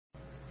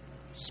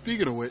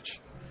Speaking of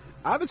which,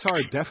 Avatar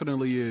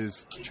definitely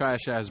is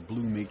trash ass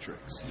Blue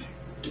Matrix.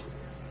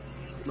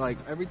 Like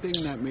everything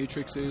that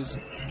Matrix is,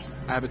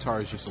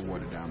 Avatar is just a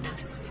watered down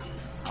version.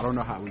 I don't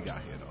know how we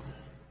got here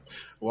though.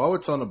 While we're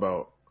talking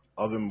about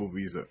other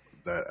movies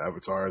that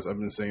Avatar is, I've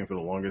been saying for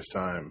the longest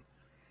time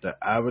that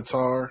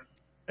Avatar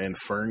and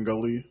Fern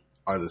Gully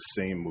are the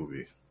same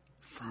movie.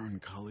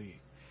 Fern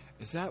Gully.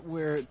 Is that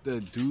where the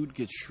dude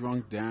gets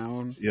shrunk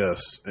down?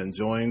 Yes, and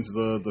joins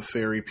the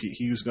fairy people.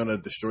 He was going to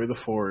destroy the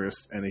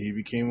forest, and he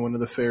became one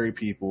of the fairy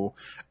people,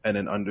 and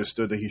then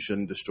understood that he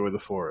shouldn't destroy the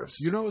forest.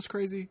 You know what's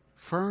crazy?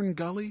 Fern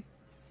Gully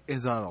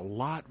is a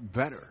lot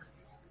better.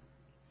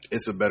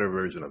 It's a better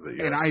version of it,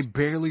 yes. And I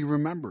barely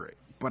remember it,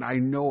 but I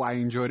know I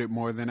enjoyed it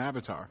more than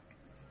Avatar.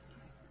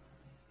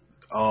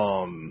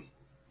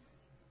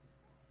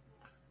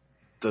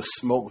 The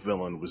smoke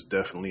villain was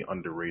definitely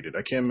underrated.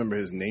 I can't remember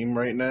his name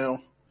right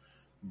now.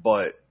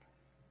 But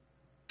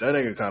that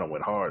nigga kind of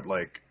went hard.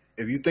 Like,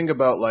 if you think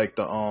about like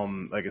the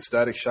like in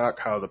Static Shock,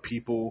 how the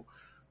people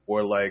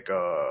were like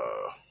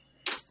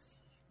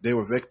they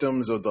were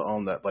victims of the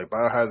that like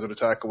biohazard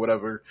attack or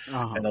whatever,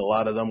 and a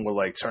lot of them were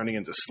like turning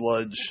into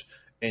sludge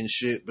and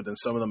shit. But then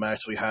some of them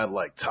actually had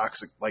like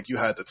toxic. Like you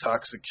had the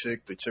toxic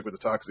chick, the chick with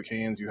the toxic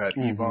hands. You had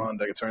Yvonne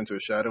that could turn into a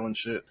shadow and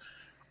shit.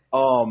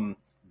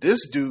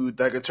 This dude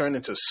that could turn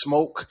into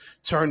smoke,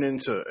 turn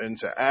into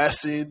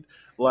acid.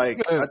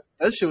 Like,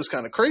 that shit was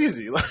kind of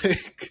crazy.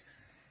 Like,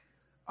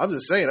 I'm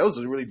just saying, that was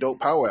a really dope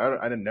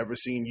power. I'd never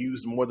seen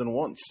used more than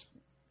once.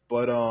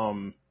 But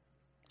when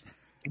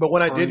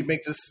I did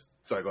make this...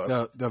 Sorry, go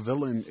ahead. The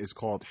villain is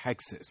called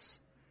Hexus.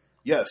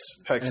 Yes,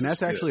 Hexus. And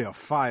that's actually a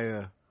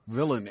fire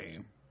villain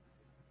name.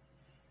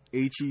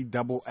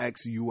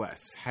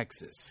 Hexxus.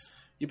 Hexus.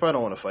 You probably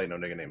don't want to fight no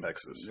nigga named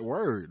Hexus.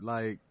 Word.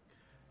 Like,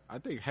 I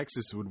think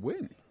Hexus would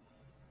win.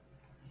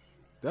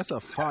 That's a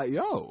fight.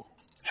 Yo.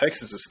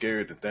 Hexus is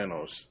scared to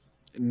Thanos.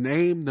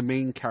 Name the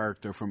main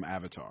character from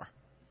Avatar.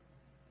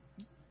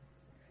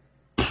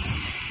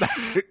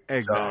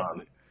 Exactly.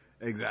 John.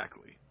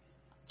 Exactly.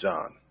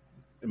 John.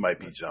 It might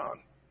be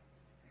John.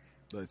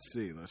 Let's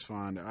see. Let's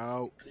find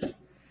out.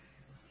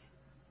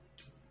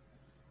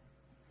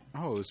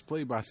 Oh, it's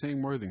played by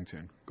Sam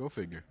Worthington. Go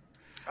figure.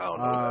 I don't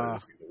know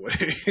what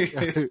that is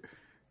either way.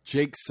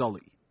 Jake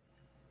Sully.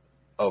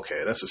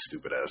 Okay, that's a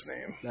stupid ass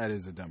name. That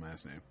is a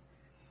dumbass name.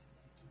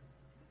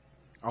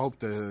 I hope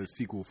the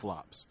sequel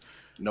flops.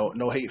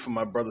 No hate for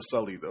my brother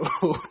Sully though.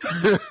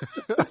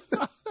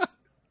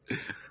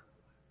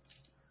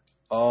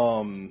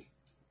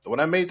 When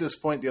I made this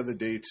point the other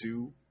day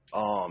too,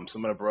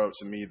 someone brought up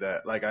to me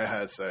that like I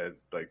had said,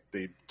 like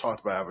they talked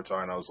about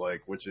Avatar and I was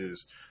like, which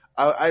is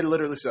I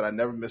literally said I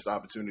never missed the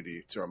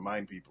opportunity to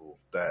remind people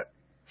that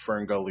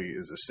Fern Gully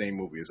is the same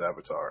movie as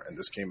Avatar, and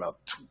this came out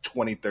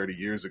 20, 30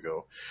 years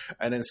ago.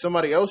 And then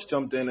somebody else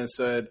jumped in and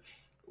said,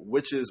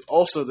 which is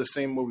also the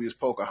same movie as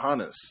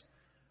Pocahontas,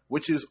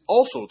 which is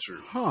also true.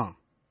 Huh.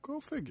 Go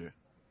figure.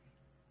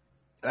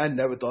 I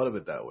never thought of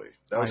it that way.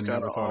 That was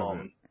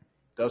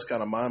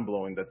kind of mind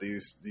blowing that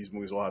these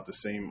movies all have the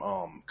same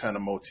kind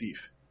of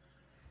motif.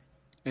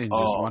 And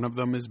just one of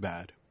them is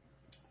bad.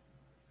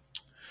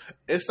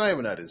 It's not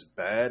even that it's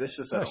bad. It's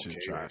just I don't care.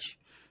 Trash.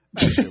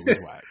 That shit was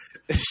whack.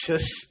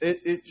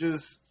 It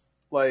just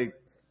like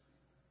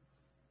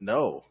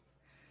no.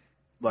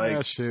 Like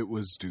that shit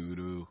was doo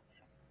doo.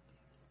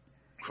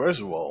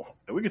 First of all,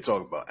 and we could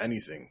talk about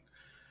anything.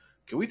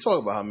 Can we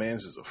talk about how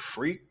man's is a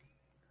freak?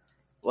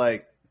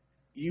 Like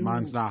you,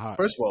 mine's not hot.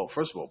 First of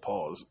all,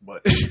 pause.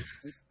 But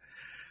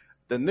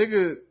the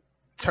nigga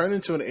turned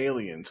into an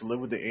alien to live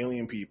with the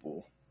alien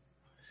people.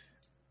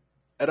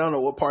 I don't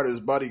know what part of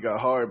his body got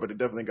hard, but it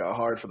definitely got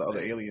hard for the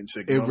other alien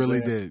chick. It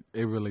really did.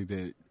 It really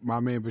did. My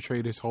man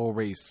betrayed his whole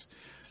race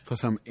for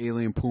some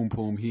alien poom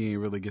poom he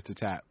ain't really get to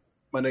tap.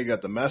 My nigga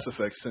got the Mass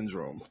Effect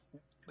syndrome.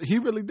 He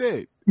really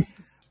did.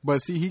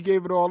 But see, he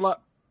gave it all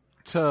up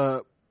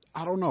to,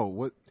 I don't know,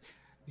 what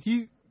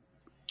he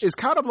is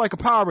kind of like a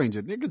Power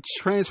Ranger. Nigga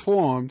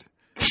transformed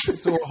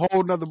into a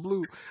whole nother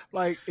blue.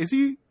 Like, what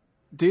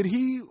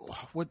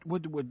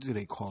do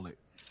they call it?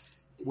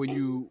 When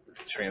you,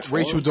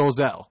 Rachel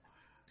Dolezal.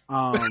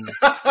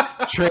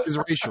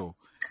 Transracial.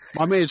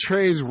 My man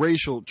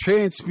transracial,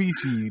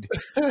 trans-species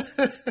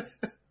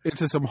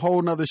into some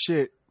whole nother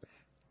shit.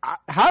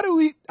 How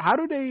do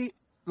they,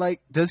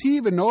 like, does he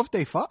even know if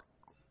they fuck?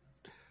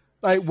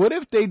 Like, what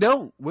if they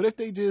don't? What if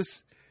they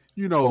just,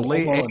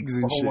 lay eggs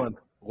and shit?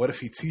 What if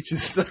he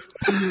teaches them?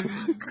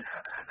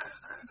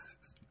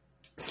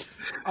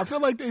 I feel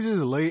like they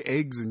just lay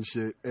eggs and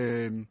shit,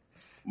 and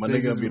my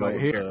nigga gonna be like,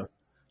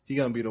 he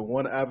gonna be the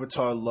one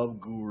Avatar love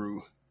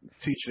guru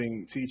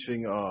teaching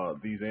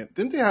these.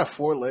 Didn't they have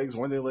 4 legs?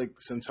 Weren't they like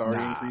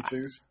Centaurian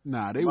creatures?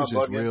 Nah, they was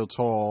just real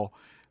tall,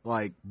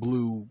 like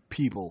blue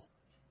people.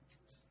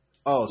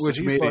 Oh, so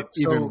which made it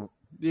even.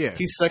 Yeah,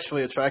 he's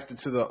sexually attracted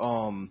to the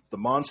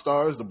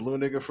Monstars, the blue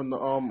nigga from the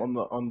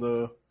on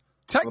the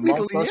technically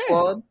the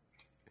Squad.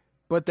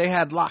 But they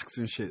had locks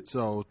and shit,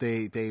 so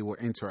they were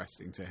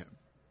interesting to him.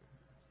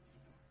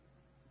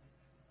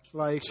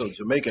 Like so,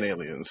 Jamaican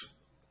aliens.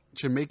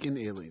 Jamaican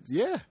aliens.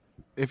 Yeah.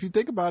 If you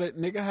think about it,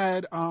 nigga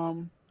had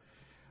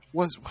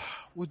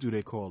what do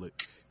they call it?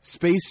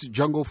 Space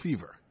jungle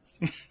fever.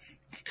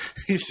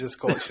 He's just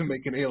called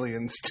Jamaican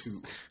aliens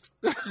too.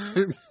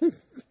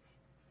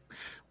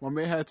 My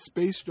man had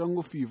space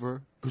jungle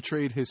fever,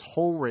 betrayed his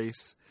whole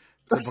race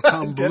to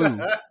become blue.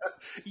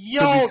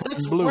 Yo,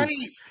 that's blue. Right.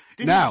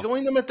 Did he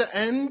join them at the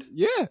end?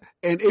 Yeah.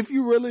 And if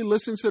you really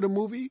listen to the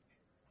movie,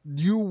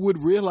 you would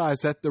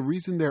realize that the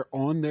reason they're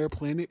on their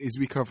planet is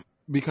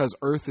because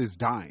Earth is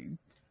dying.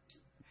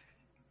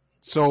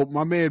 So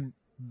my man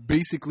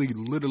basically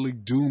literally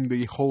doomed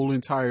the whole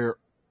entire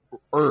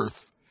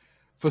Earth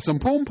for some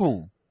poom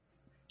poom.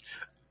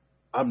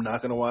 I'm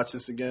not going to watch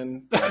this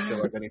again. But I feel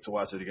like I need to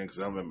watch it again because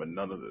I don't remember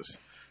none of this.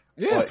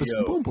 Yeah, but, for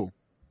some poom poom.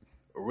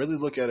 Really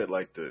look at it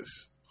like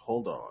this.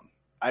 Hold on.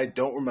 I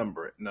don't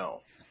remember it,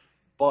 no.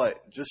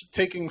 But just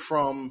taking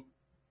from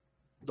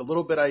the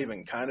little bit I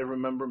even kind of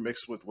remember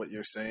mixed with what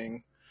you're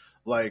saying,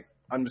 like,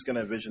 I'm just going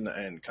to envision the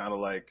end. Kind of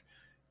like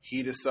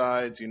he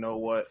decides, you know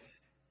what?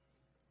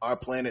 Our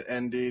planet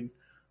ended.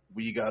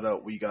 We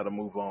gotta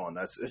move on.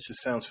 It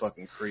just sounds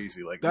fucking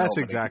crazy. Like that's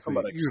exactly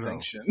about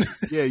extinction.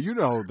 Yeah,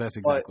 that's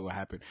exactly what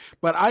happened.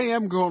 But I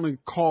am going to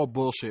call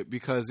bullshit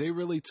because they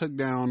really took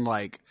down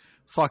like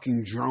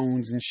fucking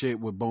drones and shit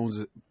with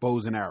bows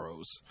and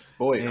arrows.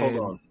 But wait, hold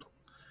on.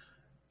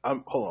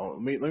 Hold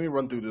on. Let me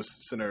run through this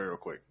scenario real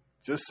quick.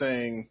 Just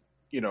saying,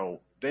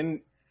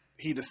 then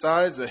he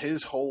decides that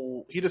humans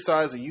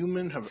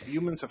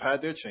have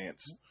had their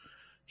chance.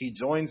 He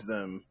joins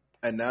them,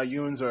 and now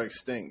humans are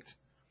extinct.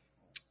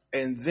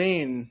 And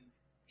then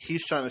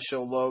he's trying to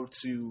show love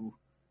to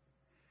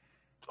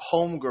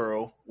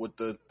homegirl with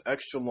the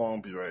extra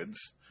long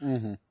dreads,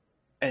 and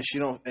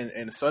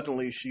and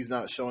suddenly she's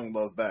not showing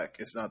love back.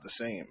 It's not the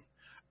same.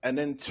 And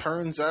then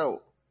turns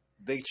out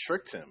they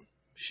tricked him.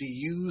 She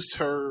used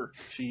her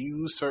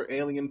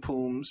alien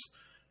pooms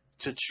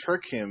to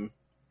trick him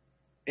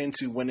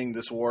into winning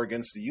this war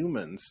against the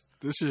humans.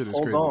 This shit is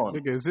crazy. On.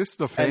 Nigga, is this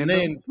the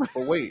fandom?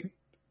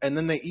 And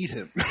then they eat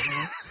him.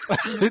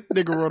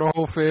 Nigga wrote a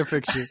whole fan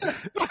fiction.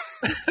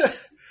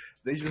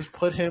 They just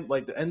put him,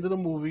 like, the end of the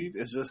movie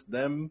is just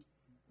them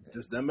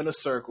in a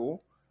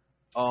circle,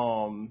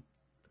 and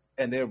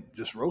they're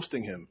just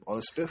roasting him on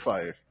a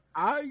Spitfire.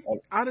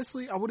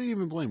 Honestly, I wouldn't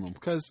even blame him,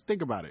 because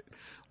think about it.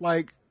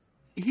 Like,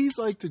 he's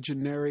like the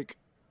generic,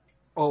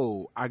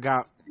 I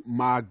got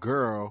my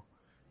girl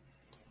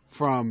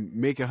from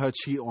making her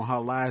cheat on her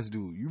last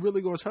dude. You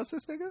really gonna trust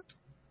this nigga?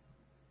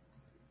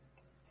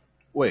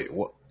 Wait,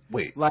 what?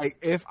 Wait. Like,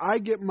 if I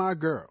get my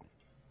girl,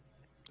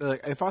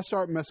 like, if I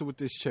start messing with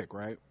this chick,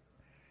 right,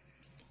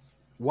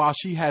 while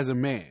she has a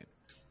man,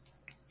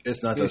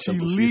 it's not that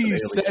simple. She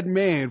leaves said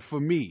man for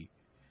me.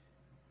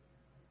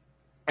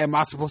 Am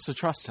I supposed to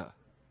trust her?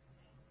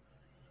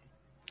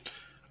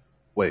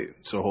 Wait,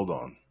 so hold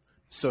on.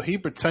 So he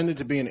pretended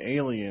to be an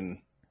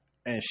alien,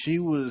 and she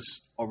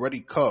was already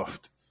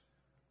cuffed.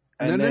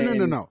 And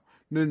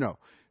No.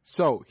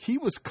 So he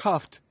was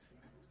cuffed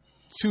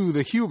to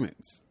the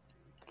humans.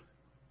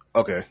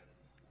 Okay.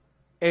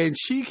 And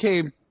she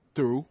came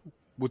through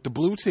with the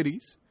blue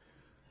titties,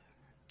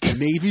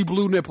 navy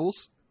blue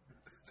nipples,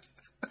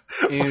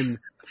 and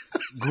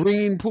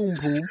green poom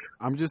poom.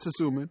 I'm just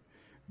assuming.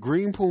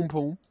 Green poom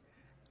poom.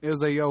 It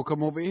was like, yo,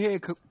 come over here.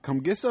 Come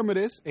get some of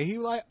this. And he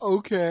was like,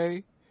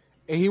 okay.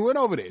 And he went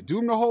over there,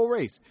 doomed the whole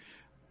race.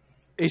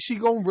 Is she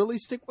going to really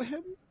stick with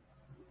him?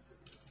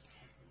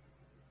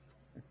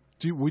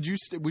 Would you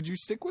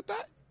stick with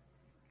that?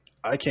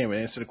 I can't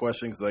answer the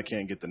question because I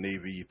can't get the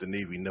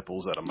navy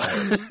nipples out of my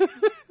head.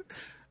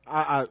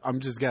 I'm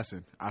just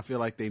guessing. I feel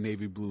like they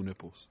navy blue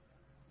nipples.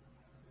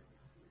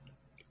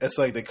 It's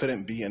like they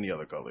couldn't be any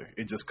other color.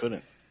 It just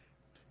couldn't.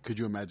 Could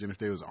you imagine if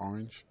they was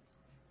orange?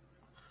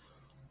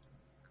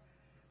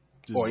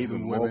 Just or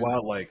even more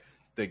wild, like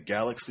the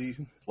galaxy,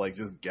 like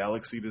just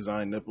galaxy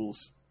design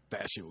nipples.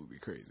 That shit would be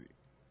crazy.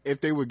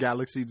 If they were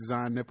galaxy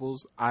design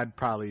nipples, I'd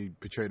probably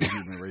betray the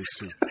human race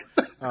too.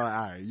 All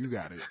right, you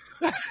got it.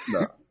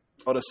 No.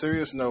 On a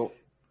serious note,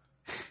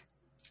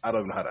 I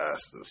don't know how to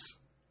ask this.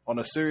 On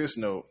a serious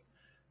note,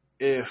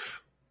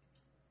 if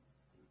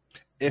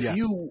yes.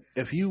 you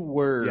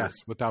were yes,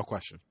 without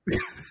question,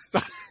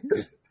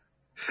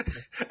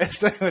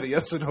 it's not even a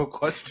yes or no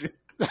question.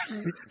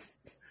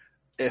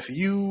 If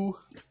you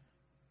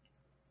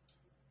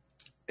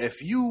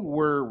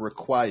were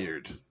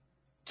required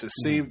to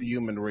save the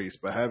human race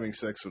by having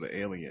sex with an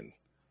alien,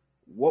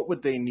 what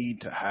would they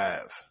need to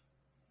have?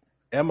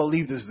 I'm going to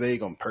leave this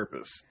vague on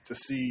purpose to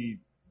see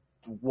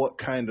what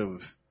kind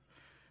of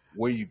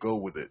where you go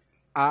with it.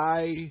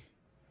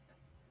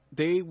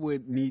 They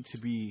would need to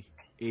be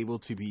able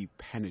to be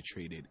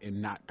penetrated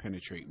and not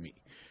penetrate me.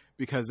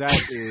 Because that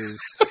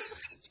is,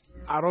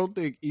 I don't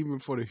think even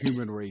for the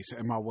human race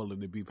am I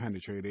willing to be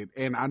penetrated.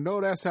 And I know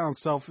that sounds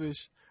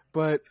selfish,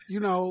 but,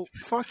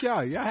 fuck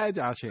y'all. Y'all had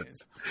y'all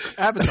chance.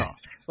 Avatar.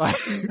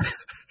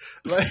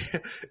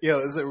 Yo,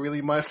 is it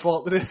really my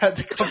fault that it had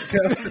to come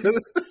down to this?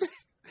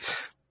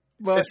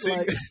 But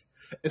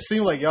it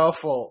seemed like y'all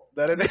fault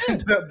that it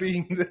ended up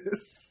being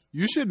this.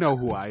 You should know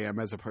who I am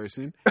as a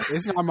person.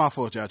 It's not my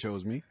fault y'all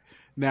chose me.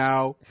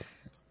 Now,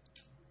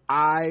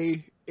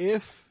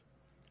 if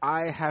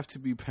I have to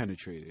be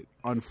penetrated,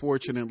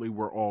 unfortunately,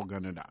 we're all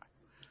gonna die.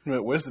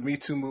 Where's the Me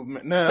Too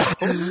movement now?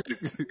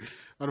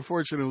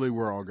 Unfortunately,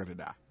 we're all gonna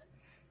die.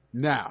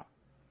 Now,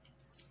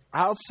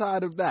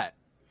 outside of that,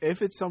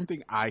 if it's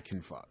something I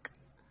can fuck,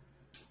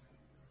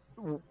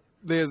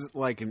 there's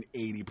like an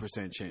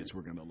 80% chance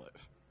we're gonna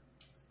live.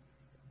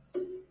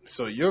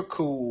 So you're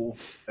cool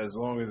as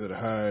long as it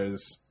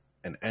has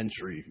an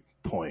entry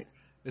point.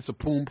 It's a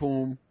poom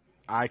poom.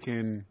 I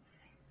can.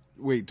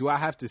 Wait, do I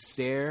have to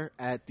stare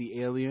at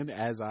the alien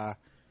as I,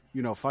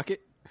 fuck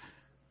it?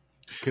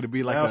 Could it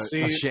be like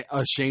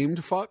a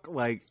shamed fuck?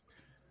 Like,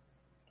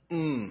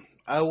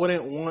 I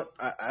wouldn't want.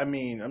 I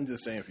mean, I'm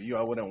just saying for you,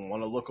 I wouldn't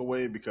want to look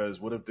away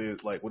because what if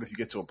you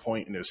get to a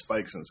point and there's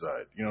spikes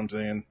inside? You know what I'm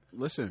saying?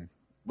 Listen.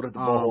 What if the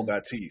butthole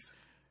got teeth?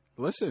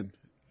 Listen,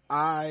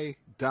 I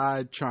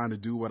died trying to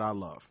do what I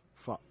love.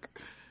 Fuck.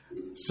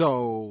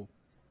 So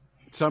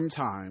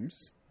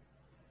sometimes,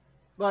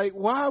 like,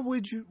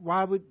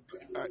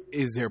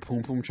 is there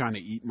poom poom trying to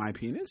eat my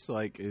penis?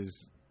 Like,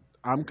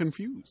 I'm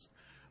confused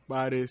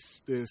by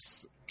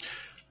this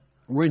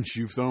wrench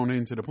you've thrown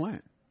into the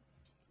plant.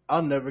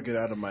 I'll never get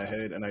out of my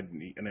head, and I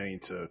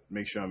need to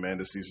make sure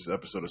Amanda sees this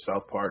episode of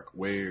South Park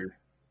where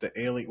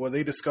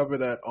they discover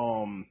that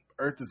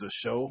Earth is a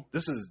show.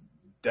 This is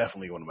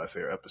definitely one of my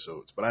favorite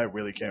episodes, but I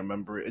really can't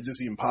remember it. It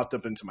just even popped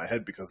up into my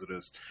head because of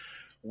this,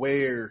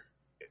 where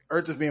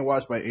Earth is being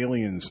watched by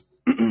aliens,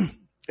 and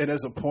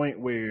there's a point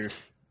where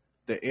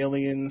the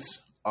aliens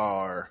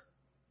are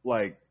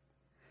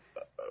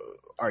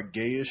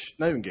gayish.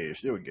 Not even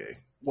gayish, they were gay.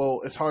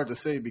 Well, it's hard to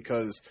say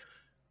because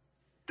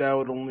that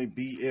would only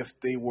be if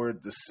they were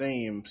the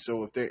same.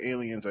 So if they're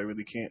aliens, I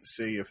really can't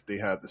say if they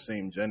have the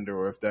same gender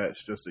or if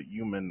that's just a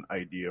human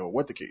idea or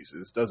what the case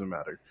is. Doesn't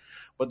matter.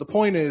 But the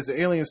point is, the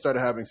aliens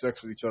started having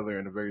sex with each other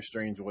in a very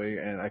strange way,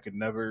 and I could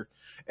never.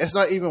 It's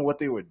not even what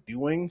they were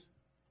doing.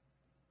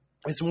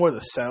 It's more the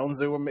sounds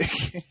they were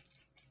making.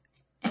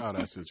 Oh,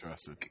 that's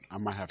interesting. I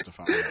might have to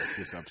find out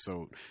this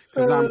episode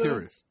because I'm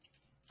curious.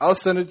 I'll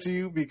send it to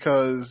you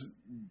because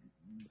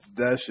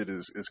that shit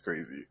is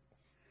crazy.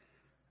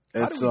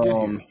 How did we get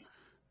here?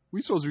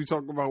 We supposed to be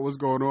talking about what's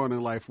going on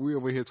in life. We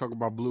over here talking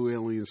about blue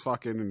aliens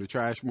fucking in the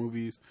trash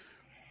movies.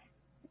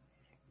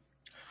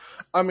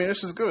 I mean,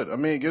 this is good. I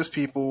mean, it gives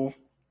people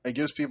a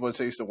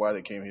taste of why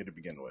they came here to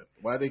begin with,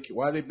 why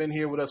they've been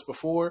here with us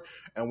before,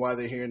 and why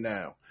they're here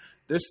now.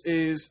 This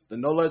is the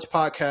No Ledge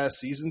Podcast,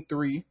 Season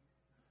 3.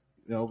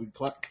 We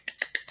clap.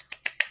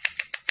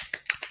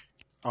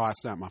 Oh, I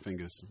snapped my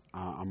fingers.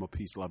 I'm a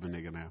peace-loving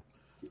nigga now.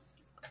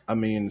 I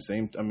mean,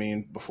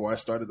 before I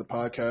started the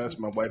podcast,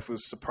 my wife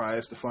was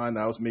surprised to find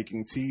that I was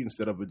making tea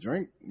instead of a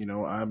drink.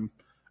 I'm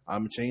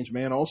a changed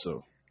man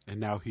also. And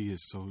now he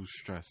is so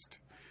stressed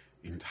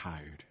and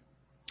tired.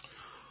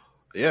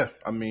 Yeah,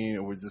 I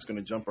mean, we're just going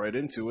to jump right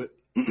into it.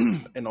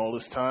 And all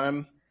this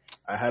time,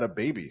 I had a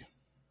baby.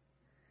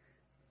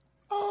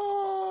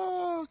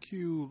 Oh,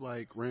 cue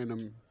like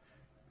random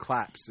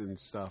claps and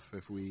stuff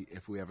if we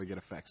ever get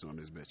effects on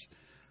this bitch.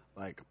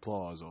 Like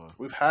applause or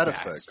we've had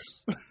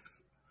gasps. Effects.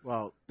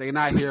 Well, they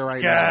not here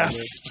right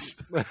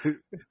gasps. Now.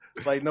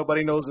 Like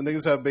nobody knows the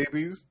niggas have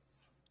babies.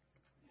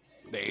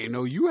 They ain't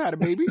know you had a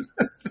baby.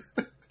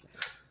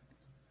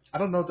 I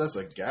don't know if that's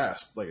a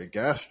gasp. Like a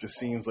gasp just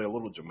seems like a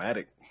little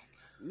dramatic.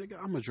 Nigga,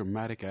 I'm a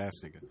dramatic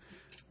ass nigga.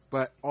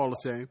 But all the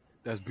same,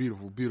 that's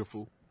beautiful,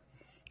 beautiful.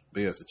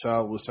 But yes, the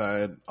child was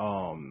had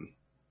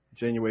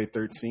January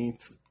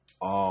 13th.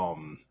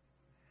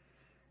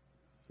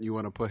 You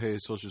want to put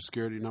his social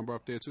security number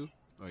up there too?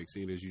 Like,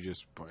 seeing as you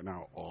just putting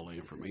out all the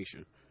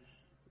information.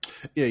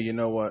 Yeah, you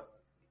know what?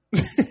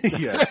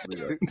 Yes,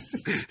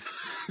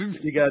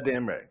 you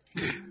goddamn right.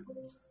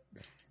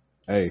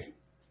 Hey,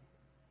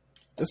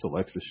 this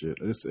Alexa shit.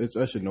 It's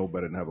I should know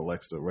better than have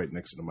Alexa right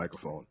next to the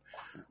microphone.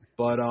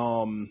 But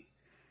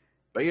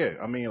yeah,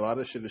 I mean, a lot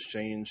of shit has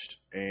changed,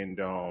 and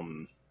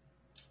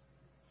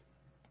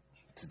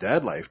it's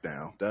dad life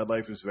now. Dad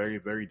life is very,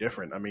 very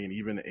different. I mean,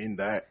 even in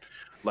that,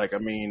 like, I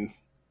mean,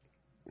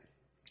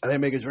 I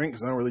didn't make a drink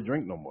because I don't really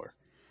drink no more.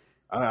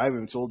 I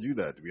haven't told you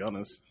that, to be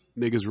honest.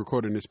 Niggas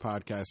recording this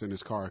podcast in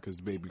his car because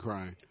the baby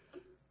crying.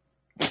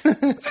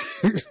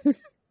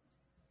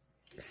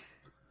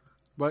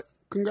 But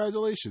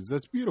congratulations,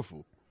 that's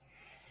beautiful.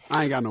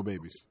 I ain't got no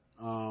babies.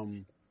 I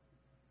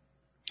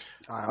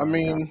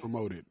mean, got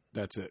promoted.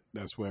 That's it.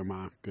 That's where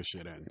my good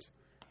shit ends.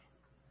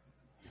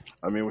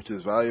 I mean, which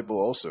is valuable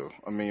also.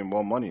 I mean,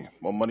 more money,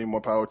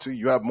 more power to you.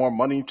 You have more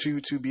money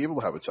to be able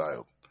to have a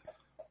child.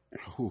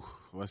 Whew,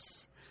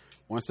 let's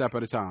one step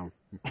at a time,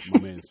 my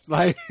man.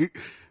 Like,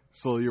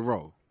 slowly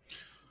roll.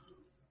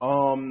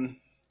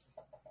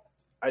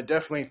 I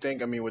definitely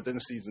think, I mean, within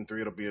season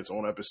 3, it'll be its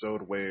own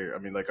episode where, I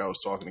mean, like I was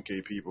talking to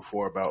KP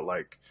before about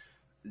like,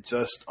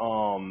 just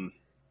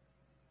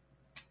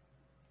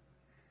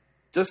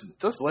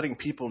letting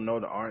people know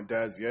that aren't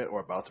dads yet or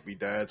about to be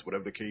dads,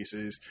 whatever the case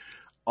is.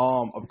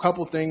 A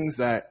couple things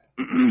that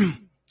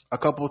a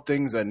couple of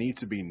things that need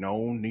to be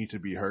known, need to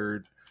be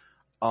heard,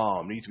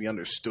 need to be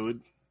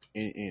understood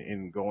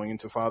in going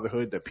into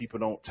fatherhood that people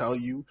don't tell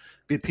you.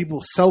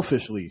 People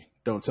selfishly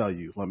don't tell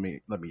you. Let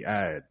me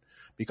add,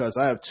 because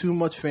I have too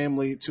much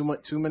family, too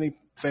many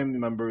family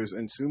members,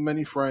 and too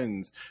many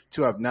friends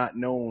to have not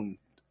known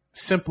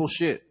simple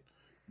shit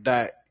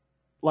that,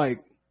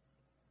 like,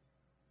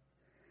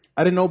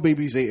 I didn't know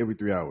babies ate every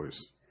 3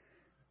 hours.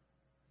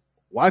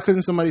 Why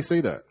couldn't somebody say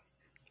that?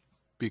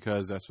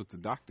 Because that's what the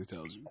doctor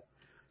tells you.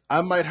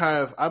 I might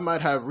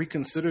have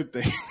reconsidered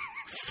things.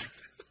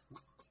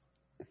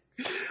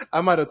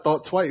 I might have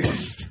thought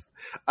twice.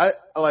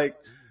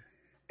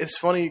 It's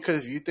funny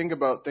because you think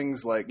about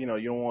things like, you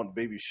don't want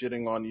baby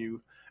shitting on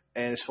you.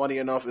 And it's funny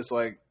enough, it's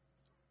like,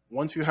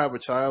 once you have a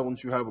child,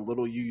 once you have a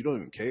little you don't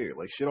even care.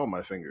 Like, shit on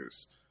my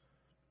fingers.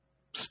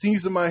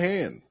 Sneeze in my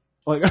hand.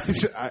 Like, I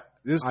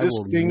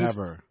will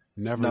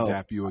never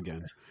dap you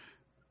again.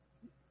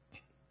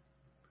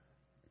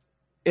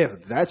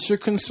 If that's your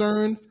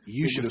concern,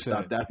 you should have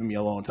stopped dapping me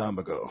a long time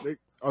ago.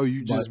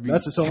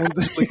 That's its own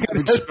thing.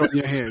 Shit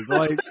your hands.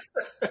 Like,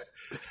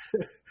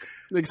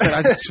 like I said,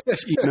 I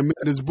just eating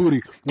Amanda's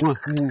booty. No,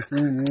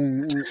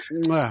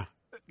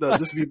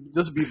 just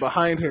be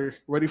behind her,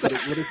 ready for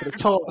the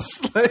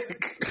toss.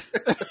 Like,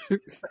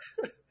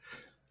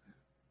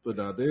 but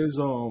there's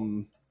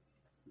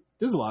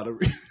a lot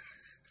of.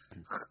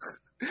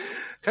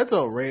 Can't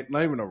tell a rant,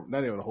 not even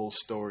a whole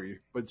story,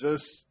 but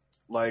just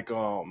like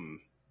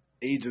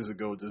ages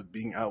ago, just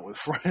being out with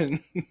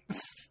friends,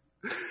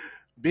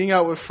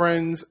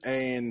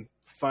 and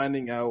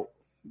finding out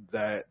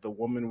that the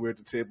woman we're at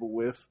the table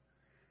with,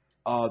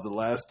 the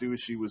last dude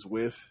she was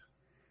with,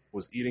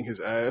 was eating his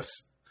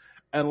ass,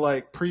 and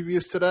like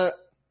previous to that,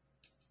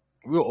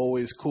 we were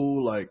always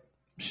cool, like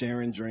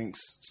sharing drinks,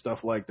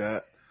 stuff like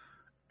that.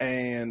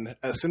 And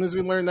as soon as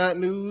we learned that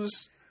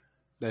news,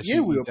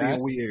 we were being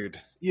weird.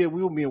 Yeah,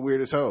 we were being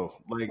weird as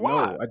hell. Like,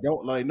 why? No, I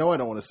don't. Like, no, I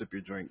don't want to sip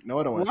your drink. No,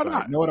 I don't want to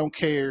try. No, I don't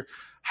care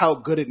how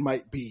good it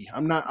might be.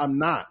 I'm not.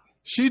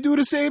 She do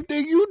the same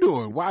thing you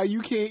doing. Why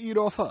you can't eat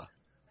off her?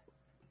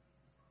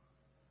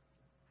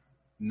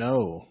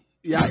 No.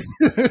 Yeah,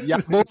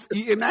 y'all both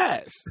eating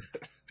ass.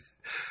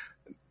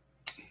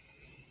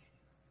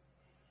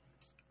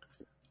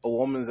 A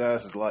woman's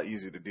ass is a lot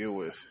easier to deal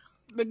with.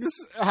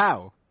 Niggas,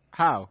 how?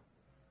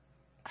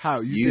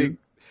 You think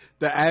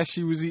the ass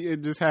she was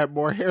eating just had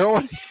more hair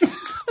on it?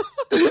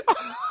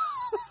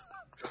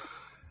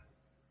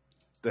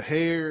 The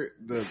hair,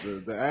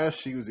 the ass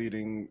she was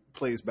eating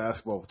plays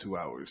basketball for 2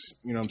 hours.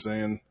 You know what I'm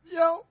saying?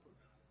 Yo.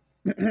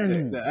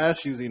 the ass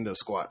she was eating does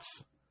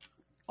squats.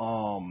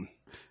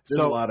 There's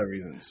a lot of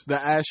reasons.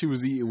 The ass she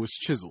was eating was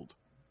chiseled,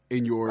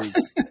 and yours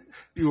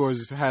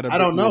had a. I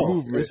don't know.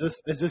 Movement.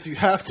 It's just you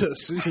have to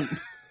assume.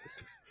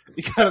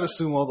 You gotta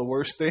assume all the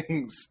worst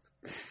things.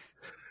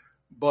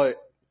 But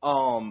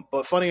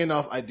funny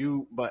enough, I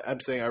do. But I'm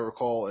saying I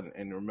recall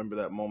and remember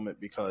that moment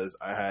because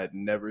I had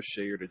never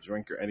shared a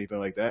drink or anything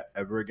like that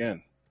ever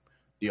again.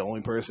 The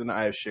only person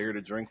I have shared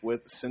a drink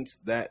with since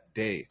that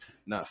day,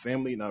 not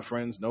family, not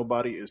friends,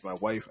 nobody, is my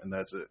wife, and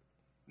that's it.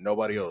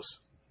 Nobody else.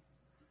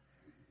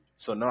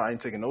 So no, I ain't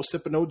taking no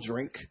sip of no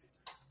drink.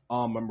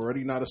 I'm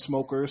already not a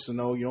smoker, so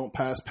no, you don't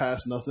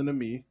pass nothing to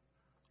me.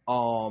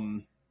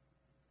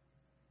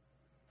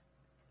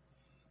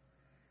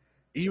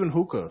 Even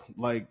hookah,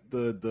 like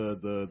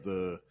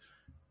the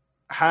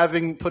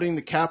putting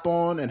the cap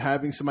on and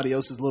having somebody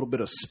else's little bit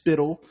of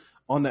spittle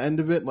on the end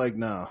of it, like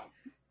no,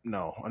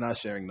 I'm not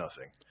sharing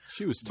nothing.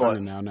 She was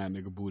turning down that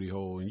nigga booty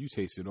hole, and you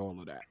tasted all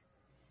of that.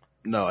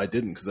 No, I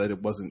didn't, because I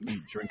wasn't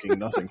drinking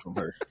nothing from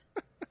her.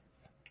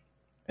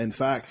 In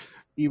fact,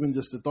 even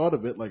just the thought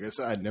of it, like I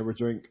said, I'd never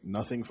drink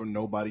nothing from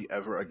nobody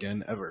ever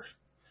again, ever.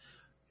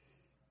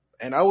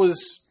 And I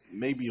was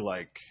maybe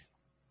like,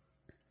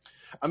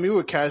 we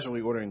were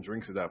casually ordering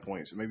drinks at that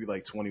point, so maybe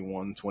like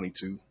 21,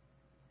 22.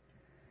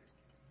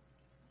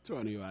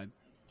 21.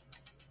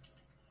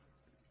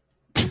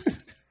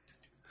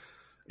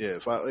 Yeah,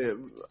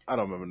 I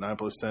don't remember, 9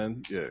 plus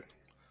 10, yeah.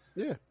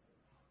 Yeah.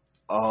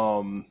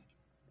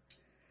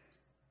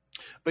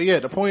 But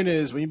yeah, the point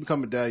is, when you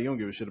become a dad, you don't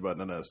give a shit about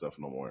none of that stuff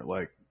no more.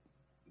 Like,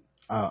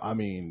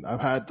 I've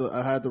had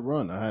the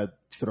run. I had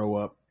throw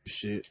up,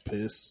 shit,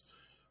 piss,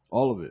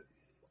 all of it.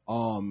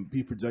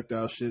 Pee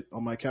projectile shit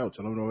on my couch.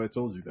 I don't know if I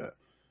told you that.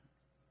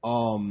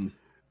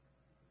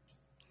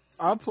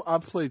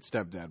 I've played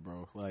stepdad,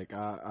 bro. Like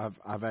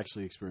I've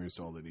actually experienced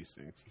all of these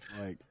things.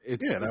 Like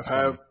it's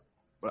I've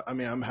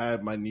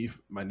had my niece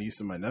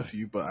and my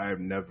nephew, but I've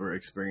never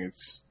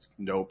experienced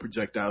no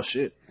projectile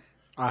shit.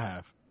 I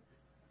have.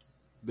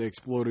 The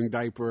exploding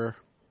diaper,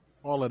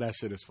 all of that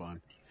shit is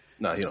fun.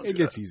 No, he don't. It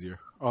gets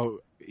easier. Oh,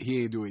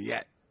 he ain't do it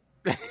yet.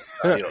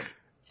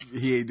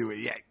 He ain't do it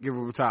yet. Give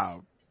him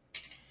time.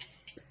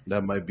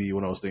 That might be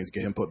one of those things.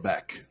 Get him put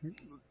back.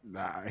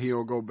 Nah, he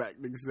don't go back.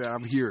 Nigga said,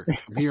 "I'm here.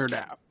 I'm here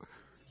now."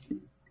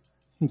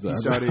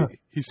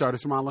 He started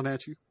smiling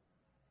at you.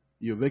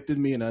 You evicted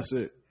me, and that's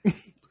it.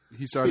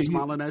 He started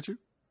smiling at you.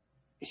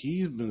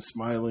 He's been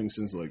smiling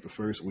since like the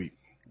first week.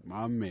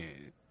 My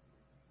man.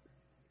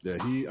 Yeah,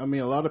 I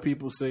mean, a lot of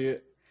people say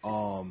it.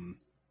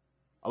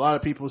 A lot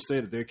of people say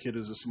that their kid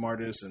is the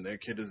smartest and their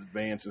kid is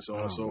advanced and so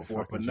on and so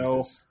forth. But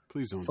no,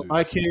 please don't for do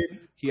my this. kid,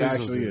 he Please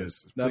actually do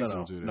is. this. No, Please no,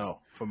 don't do this. no.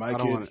 For my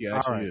kid, he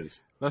actually is.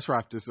 Let's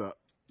wrap this up.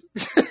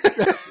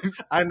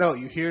 I know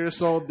you hear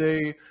this all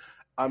day.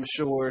 I'm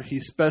sure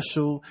he's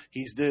special.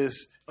 He's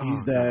this.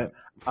 He's that.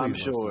 I'm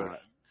sure.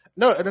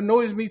 No, it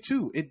annoys me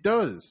too. It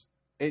does.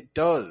 It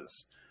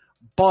does.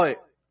 But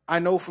I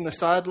know from the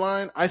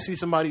sideline, I see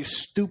somebody's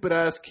stupid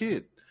ass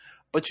kid.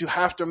 But you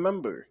have to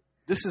remember,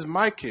 this is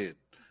my kid.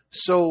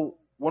 So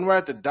when we're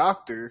at the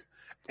doctor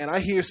and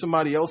I hear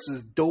somebody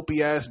else's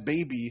dopey ass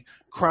baby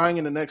crying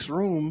in the next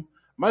room,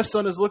 my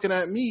son is looking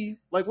at me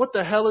like, what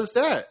the hell is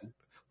that?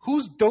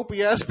 Whose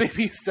dopey ass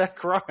baby is that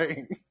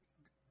crying?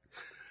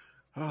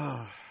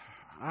 All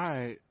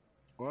right.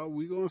 Well,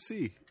 we gonna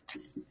see.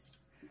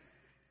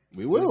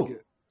 We will.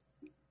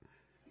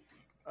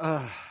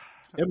 I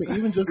mean,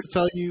 even just to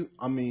tell you,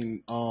 I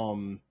mean,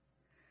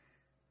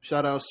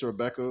 shout outs to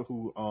Rebecca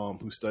who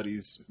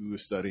is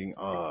studying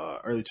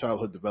early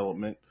childhood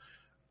development.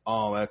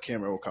 I can't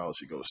remember what college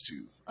she goes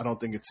to. I don't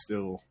think it's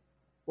still.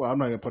 Well, I'm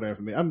not gonna put her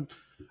information.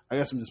 I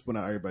guess I'm just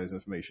putting out everybody's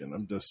information.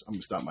 I'm gonna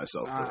stop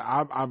myself.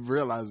 I've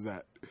realized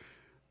that.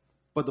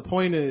 But the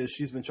point is,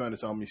 she's been trying to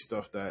tell me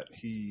stuff that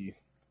he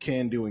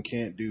can do and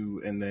can't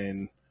do, and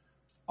then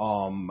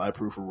I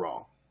prove her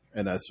wrong,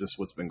 and that's just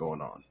what's been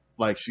going on.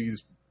 Like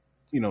she's,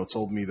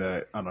 told me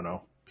that I don't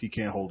know, he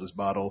can't hold his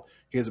bottle.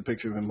 Here's a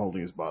picture of him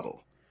holding his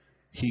bottle.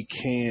 He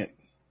can't.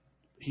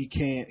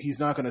 He's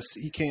not gonna.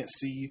 He can't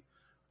see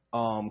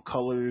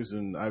colors,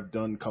 and I've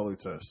done color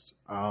tests.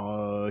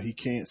 He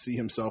can't see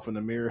himself in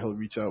the mirror. He'll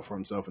reach out for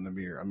himself in the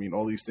mirror. I mean,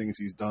 all these things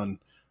he's done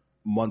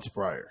months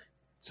prior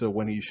to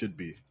when he should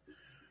be.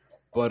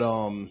 But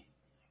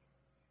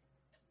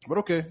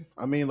okay.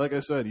 I mean, like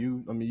I said,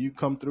 you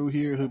come through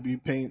here, he'll be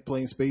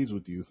playing spades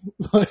with you.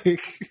 Like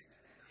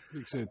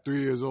he said,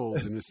 3 years old,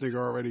 and this nigga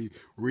already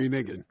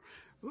reneging.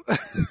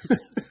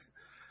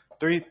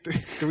 3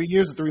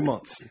 years and 3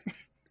 months.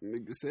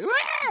 Nigga said,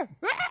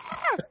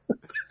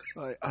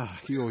 like,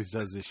 he always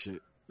does this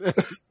shit.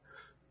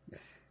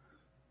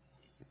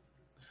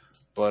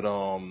 But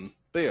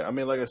yeah, I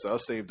mean, like I said, I'll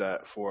save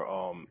that for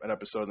an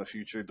episode in the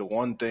future. The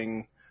one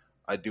thing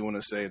I do want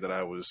to say that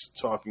I was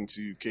talking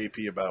to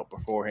KP about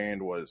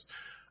beforehand was,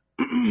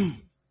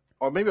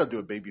 or maybe I'll do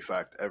a baby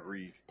fact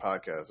every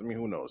podcast. I mean,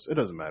 who knows? It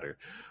doesn't matter.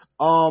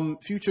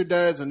 Future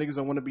dads and niggas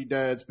that want to be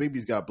dads,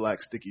 babies got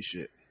black sticky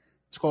shit.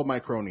 It's called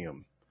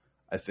micronium,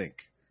 I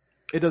think.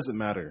 It doesn't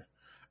matter.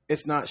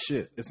 It's not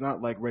shit. It's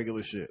not like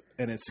regular shit.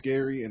 And it's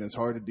scary and it's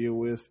hard to deal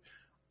with.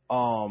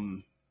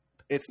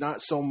 It's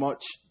not so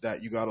much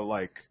that you gotta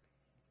like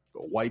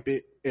wipe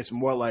it. It's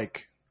more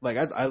like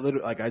I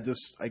literally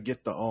I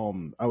get the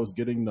I was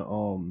getting the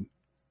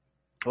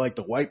like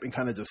the wipe and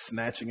kind of just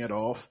snatching it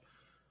off.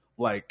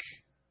 Like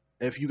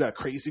if you got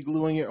crazy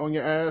glue on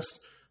your ass,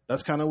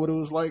 that's kind of what it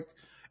was like.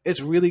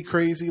 It's really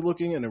crazy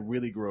looking and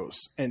really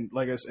gross. And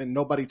like I said, and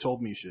nobody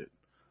told me shit.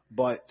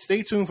 But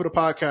stay tuned for the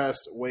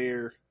podcast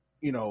where,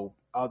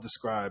 I'll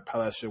describe how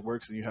that shit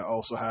works. And you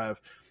also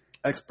have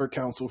expert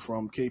counsel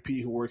from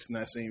KP who works in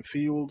that same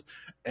field.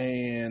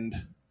 And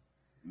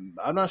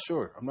I'm not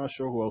sure. I'm not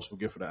sure who else we'll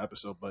get for that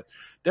episode. But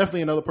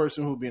definitely another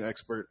person who will be an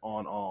expert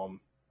on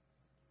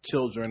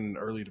children and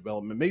early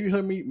development. Maybe you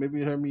heard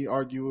me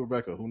argue with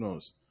Rebecca. Who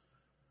knows?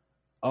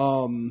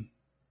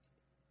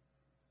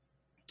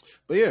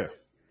 But yeah.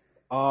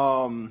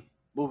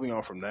 Moving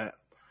on from that.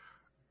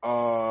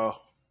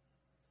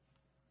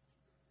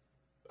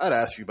 I'd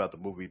ask you about the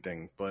movie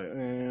thing, but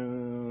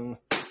you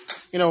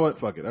know what?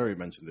 Fuck it. I already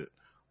mentioned it.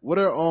 What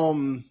are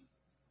I'll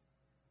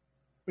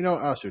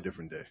ask you a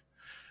different day.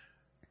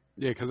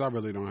 Yeah, because I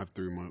really don't have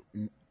three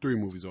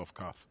movies off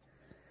cuff.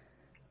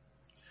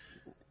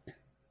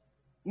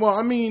 Well,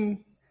 I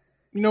mean,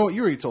 you know what?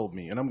 You already told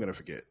me, and I'm gonna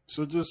forget.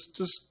 So just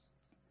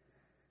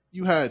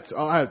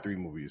I had 3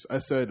 movies. I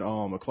said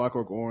A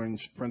Clockwork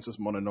Orange, Princess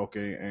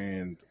Mononoke,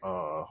 and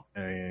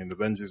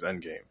Avengers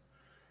Endgame.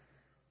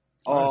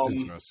 That's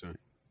interesting.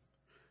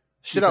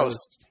 Shit, I was.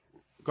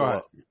 Go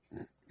ahead.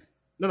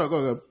 No, go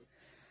ahead.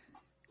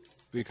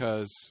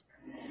 Because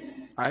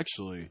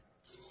actually,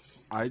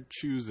 I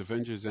choose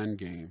Avengers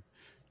Endgame,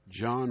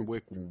 John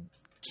Wick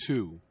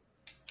 2.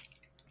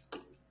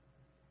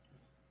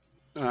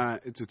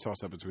 It's a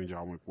toss-up between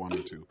John Wick 1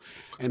 and 2.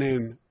 And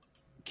then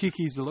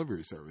Kiki's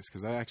Delivery Service,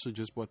 because I actually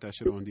just bought that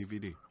shit on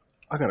DVD.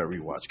 I gotta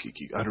rewatch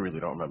Kiki. I really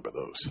don't remember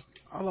those.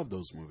 I love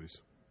those movies.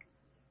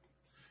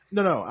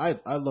 No, I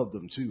love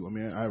them too. I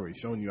mean, I already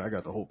shown you I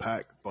got the whole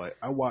pack, but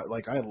I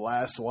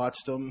last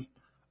watched them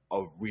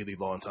a really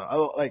long time.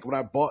 When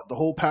I bought the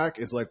whole pack,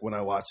 it's like when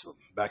I watched them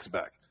back to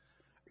back,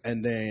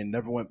 and then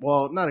never went.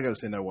 Well, not I gotta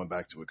say never went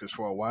back to it because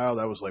for a while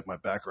that was like my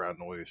background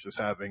noise, just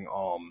having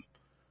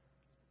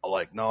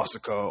like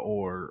Nausicaa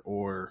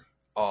or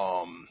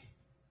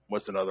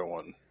what's another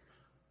one,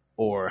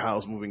 or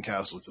Howl's Moving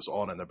Castle just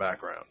on in the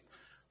background,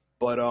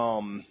 but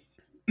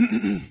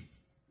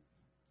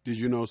Did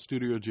you know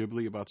Studio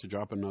Ghibli about to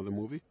drop another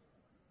movie?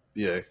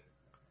 Yeah.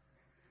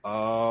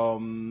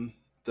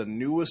 The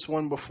newest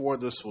one before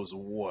this was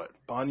what?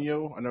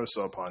 Ponyo? I never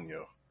saw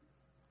Ponyo.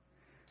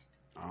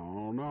 I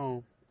don't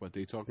know what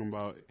they talking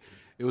about.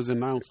 It was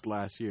announced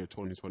last year,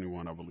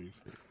 2021, I believe.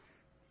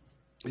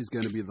 It's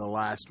going to be the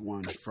last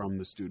one from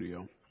the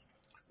studio.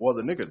 Well,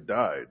 the nigga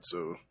died,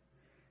 so.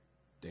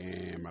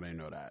 Damn, I didn't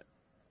know that.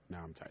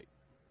 Now I'm tight.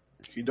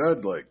 He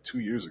died like 2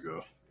 years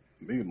ago,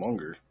 maybe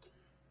longer.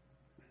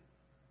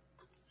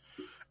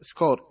 It's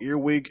called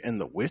Earwig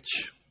and the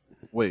Witch.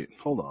 Wait,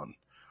 hold on.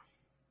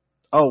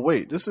 Oh,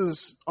 wait, this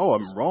is... Oh,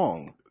 I'm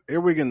wrong.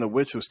 Earwig and the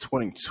Witch was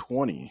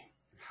 2020.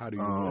 How do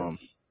you live?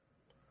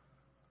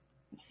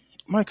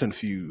 Am I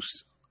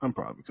confused? I'm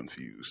probably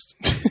confused.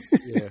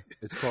 Yeah,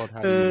 it's called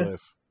How Do You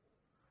Live?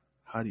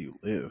 How Do You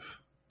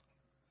Live?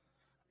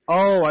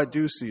 Oh, I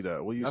do see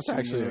that. Well, that's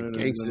actually a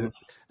gangster.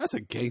 That's a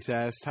gangster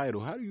ass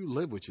title. How do you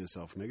live with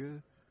yourself,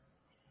 nigga?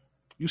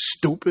 You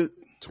stupid.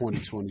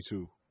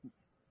 2022.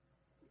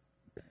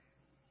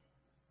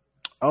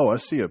 Oh, I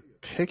see a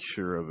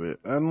picture of it.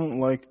 I don't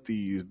like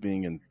these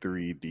being in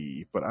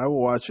 3D, but I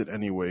will watch it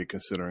anyway,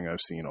 considering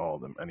I've seen all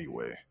of them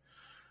anyway.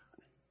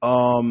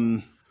 Oh,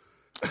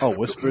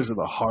 Whispers of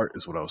the Heart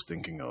is what I was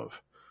thinking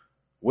of.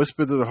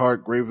 Whispers of the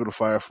Heart, Grave of the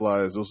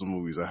Fireflies. Those are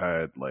movies I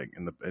had like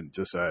and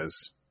just as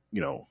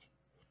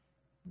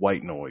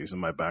white noise in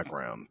my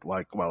background,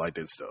 like while I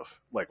did stuff,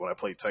 like when I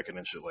played Tekken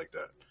and shit like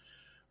that.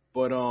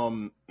 But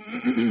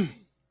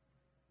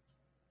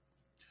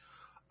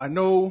I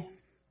know.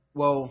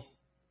 Well,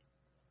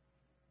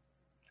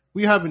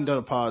 we haven't done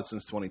a pod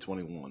since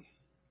 2021,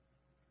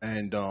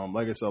 and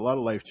like I said, a lot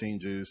of life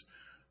changes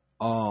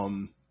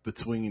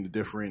between the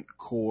different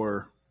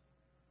core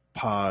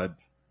pod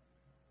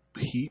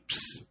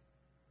peeps,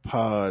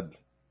 podanies,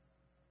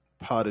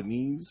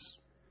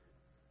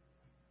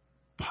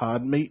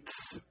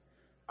 podmates.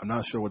 I'm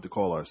not sure what to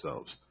call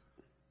ourselves.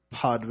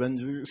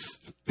 Podvengers.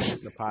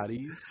 The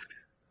potties.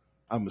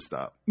 I'm gonna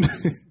stop.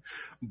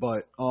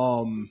 But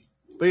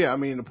yeah, I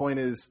mean the point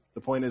is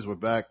we're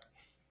back.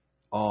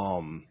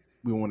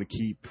 We want to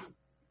keep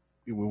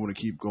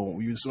going.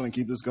 We just want to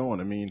keep this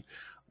going. I mean,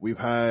 we've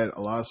had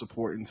a lot of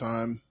support in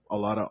time, a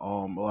lot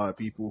of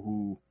people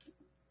who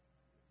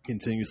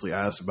continuously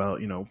ask about,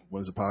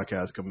 when's the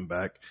podcast coming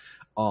back?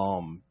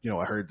 I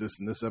heard this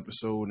in this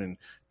episode, and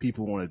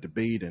people want to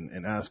debate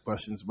and ask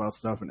questions about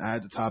stuff and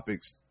add the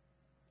topics.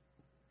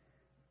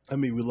 I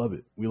mean, we love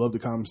it. We love the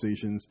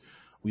conversations.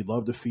 We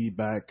love the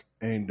feedback,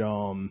 and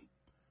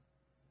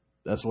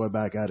that's why we're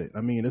back at it.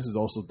 I mean, this is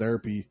also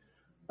therapy,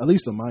 at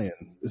least on my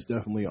end. It's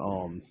definitely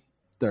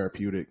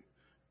therapeutic.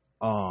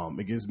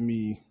 It gives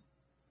me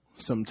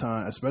some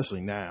time,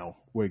 especially now,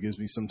 where it gives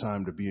me some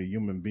time to be a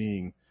human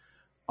being.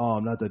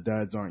 Not that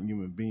dads aren't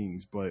human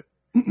beings, but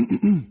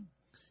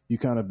you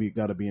kind of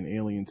got to be an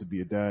alien to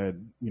be a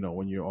dad,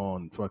 when you're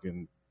on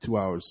fucking 2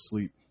 hours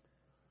sleep.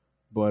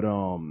 But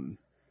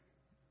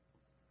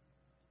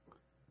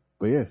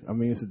yeah, I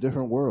mean, it's a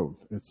different world.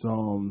 It's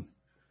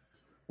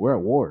we're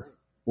at war.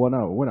 Well,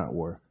 no, we're not at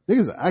war.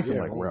 Niggas are acting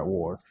like we're at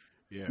war.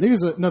 Yeah,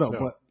 niggas are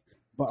no.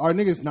 But are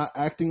niggas not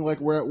acting like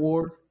we're at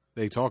war?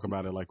 They talk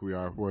about it like we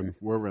are.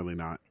 We're really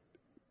not.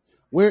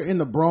 We're in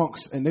the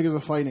Bronx and niggas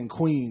are fighting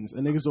Queens,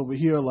 and niggas over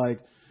here like,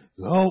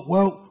 oh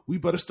well, we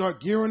better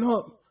start gearing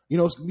up.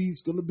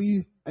 It's gonna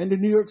be end of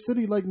New York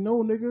City. Like,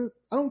 no, nigga,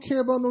 I don't care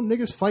about no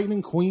niggas fighting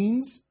in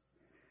Queens.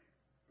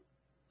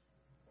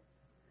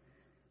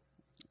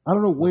 I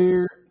don't know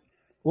where.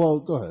 Well,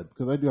 go ahead,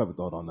 because I do have a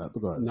thought on that.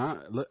 But go ahead.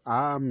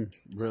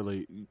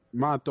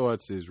 My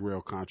thoughts is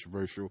real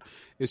controversial.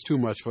 It's too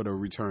much for the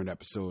return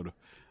episode,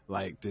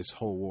 like this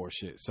whole war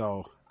shit.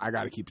 So I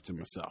got to keep it to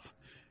myself.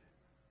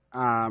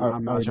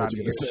 I'm not trying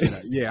to air shit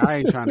out. Yeah, I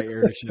ain't trying to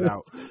air this shit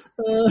out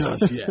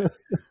just yet.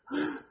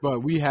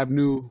 But we have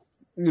new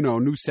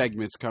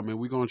segments coming.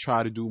 We're gonna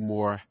try to do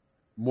more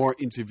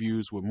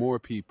interviews with more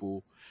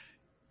people.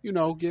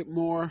 Get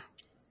more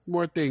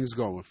things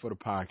going for the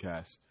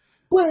podcast.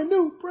 Brand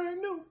new.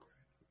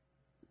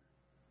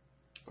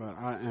 But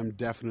I am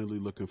definitely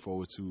looking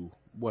forward to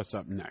what's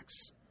up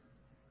next.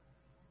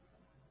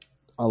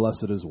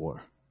 Unless it is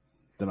war,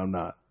 then I'm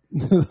not.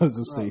 Let's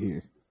just stay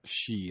here.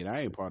 Shit,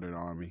 I ain't part of the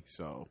army,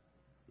 so.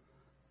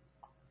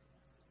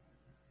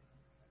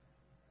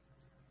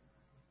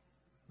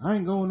 I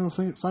ain't going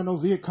to fight no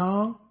Viet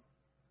Cong.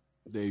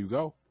 There you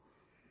go.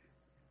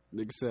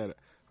 Nigga said,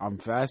 I'm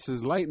fast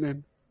as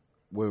lightning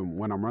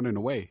when I'm running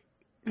away.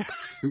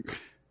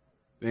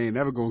 They ain't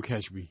never gonna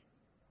catch me.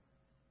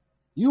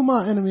 You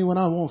my enemy when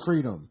I want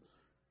freedom.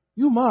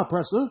 You my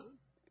oppressor.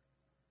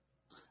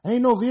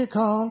 Ain't no Viet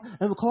Cong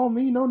ever call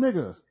me no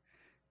nigga.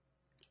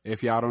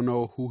 If y'all don't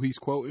know who he's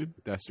quoting,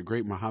 that's the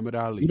great Muhammad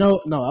Ali. No,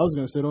 I was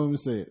gonna say, don't even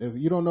say it. If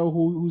you don't know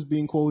who's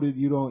being quoted,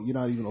 you're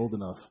not even old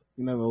enough.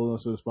 You're never old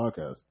enough for this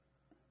podcast.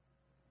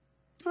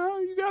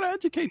 You gotta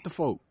educate the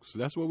folks.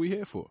 That's what we're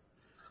here for.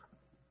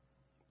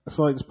 I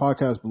feel like this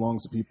podcast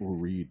belongs to people who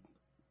read.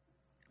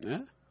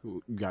 Yeah,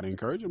 you gotta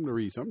encourage them to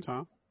read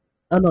sometime.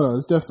 No,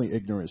 it's definitely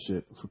ignorant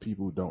shit for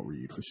people who don't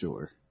read, for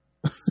sure.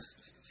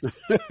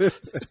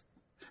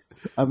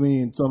 I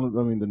mean,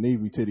 the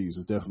Navy titties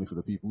is definitely for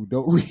the people who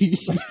don't read.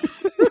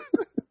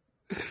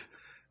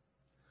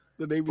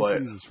 The Navy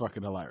titties is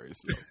fucking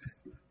hilarious.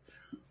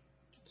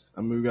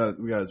 I mean,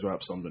 we gotta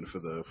drop something for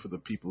the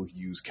people who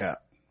use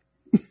cap.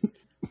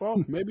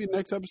 Well, maybe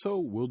next episode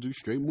we'll do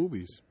straight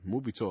movies,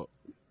 movie talk.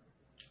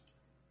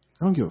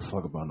 I don't give a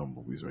fuck about no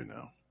movies right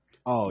now.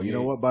 Oh, you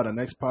know what? By the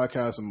next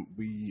podcast,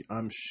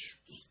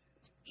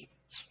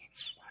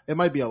 it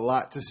might be a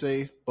lot to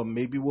say, but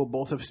maybe we'll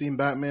both have seen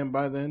Batman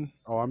by then.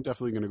 Oh, I'm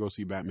definitely gonna go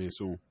see Batman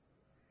soon.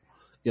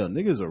 Yo,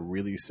 niggas are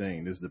really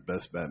saying this is the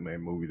best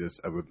Batman movie that's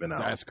ever been out.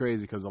 That's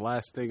crazy because the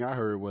last thing I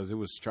heard was it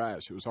was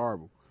trash. It was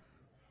horrible.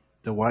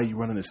 Then why are you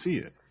running to see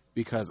it?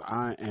 Because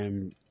I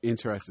am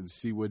interested to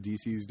see what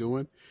DC's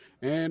doing,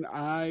 and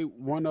I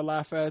want to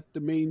laugh at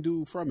the main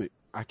dude from it.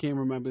 I can't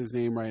remember his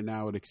name right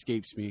now; it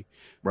escapes me.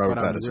 Robert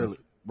Pattinson.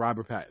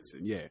 Robert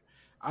Pattinson. Yeah,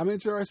 I'm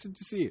interested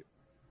to see it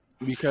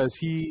because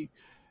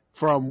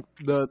from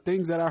the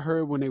things that I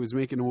heard when they was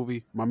making the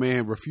movie, my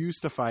man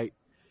refused to fight,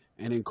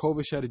 and then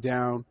COVID shut it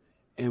down.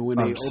 And when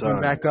they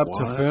opened back up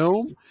to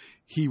film,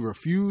 he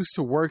refused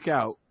to work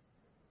out.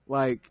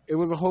 Like, it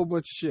was a whole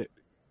bunch of shit.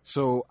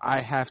 So I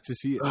have to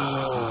see it.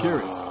 I'm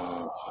curious.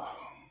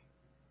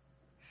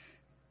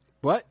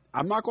 But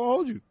I'm not going to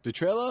hold you. The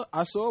trailer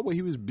I saw where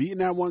he was beating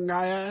that one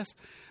guy ass,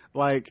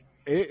 like,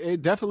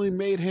 it definitely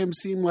made him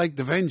seem like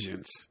the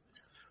Vengeance.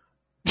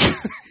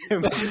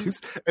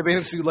 It made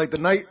him seem like the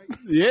Knight?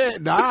 Yeah,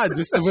 nah,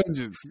 just the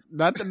Vengeance.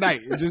 Not the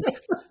Knight. It just,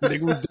 the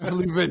nigga was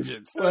definitely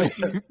Vengeance. Like,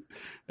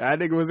 that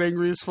nigga was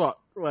angry as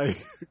fuck.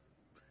 Like,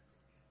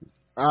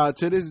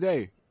 to this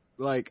day,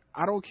 like,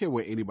 I don't care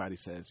what anybody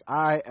says.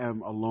 I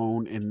am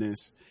alone in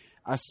this.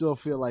 I still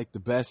feel like the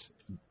best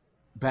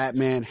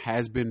Batman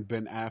has been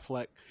Ben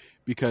Affleck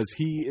because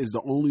he is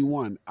the only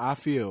one I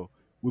feel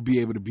would be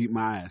able to beat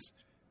my ass.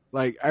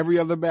 Like, every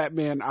other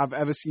Batman I've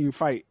ever seen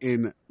fight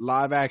in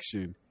live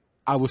action,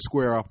 I would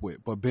square up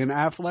with. But Ben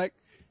Affleck,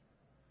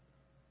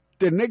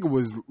 the nigga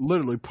was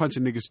literally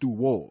punching niggas through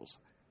walls.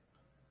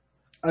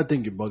 I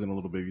think you're bugging a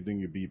little bit. You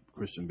think you beat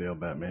Christian Bale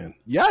Batman?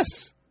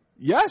 Yes.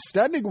 Yes,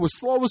 that nigga was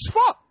slow as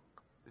fuck.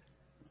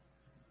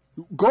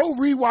 Go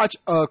rewatch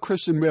a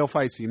Christian Bale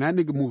fight scene. That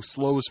nigga moves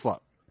slow as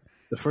fuck.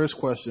 The first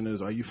question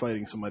is, are you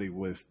fighting somebody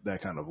with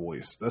that kind of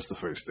voice? That's the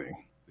first thing.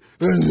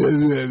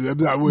 I'm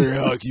not wearing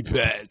hockey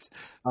pads.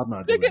 I'm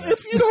not doing nigga, that.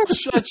 if you don't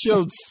shut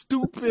your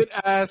stupid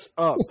ass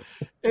up,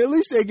 at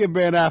least they give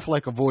Ben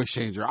Affleck a voice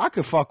changer. I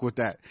could fuck with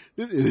that.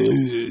 All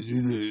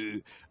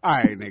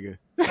right, nigga.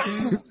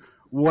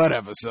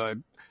 Whatever,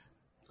 son.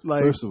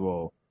 Like, first of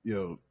all,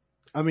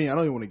 I mean, I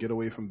don't even want to get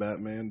away from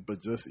Batman,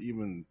 but just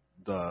even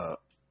the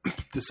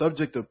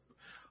subject of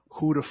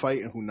who to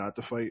fight and who not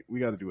to fight, we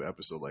got to do an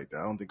episode like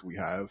that. I don't think we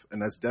have,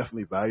 and that's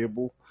definitely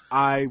valuable.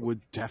 I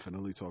would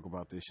definitely talk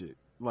about this shit.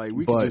 Like,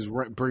 we could just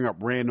bring up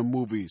random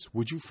movies.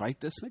 Would you fight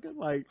this nigga?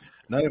 Like,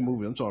 not in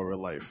movies. I'm talking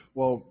real life.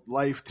 Well,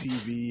 life,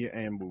 TV,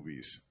 and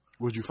movies.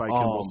 Would you fight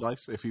Kimbo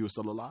Slice if he was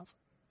still alive?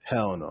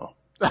 Hell no.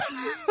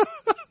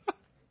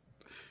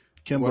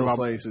 Kimbo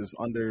Slice is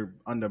under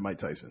Mike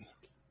Tyson.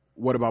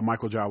 What about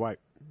Michael Jai White?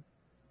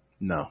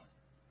 No.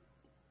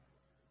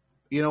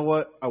 You know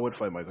what? I would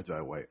fight Michael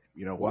Jai White.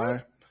 You know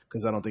why?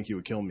 Because I don't think he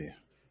would kill me.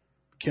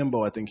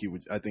 Kimbo, I think he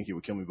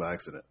would kill me by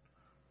accident.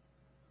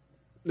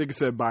 Nigga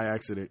said by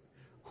accident.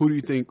 Who do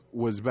you think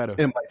was better?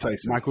 And Mike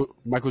Tyson.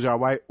 Michael Jai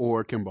White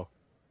or Kimbo?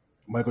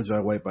 Michael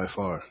Jai White by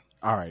far.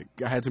 All right.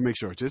 I had to make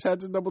sure. Just had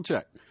to double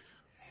check.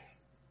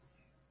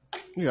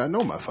 Yeah, I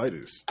know my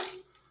fighters.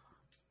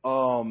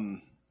 All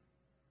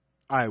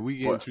right, we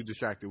getting too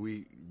distracted.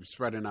 We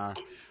spreading our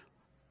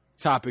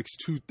topics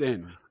too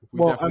thin.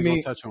 We definitely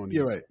gonna touch on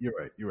these. You're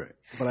right.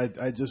 But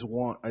I just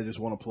want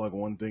to plug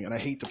one thing, and I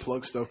hate to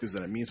plug stuff because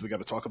then it means we got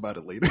to talk about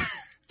it later.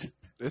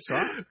 It's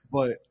fine.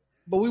 But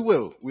we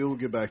will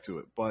get back to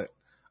it. But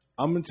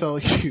I'm gonna tell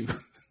you,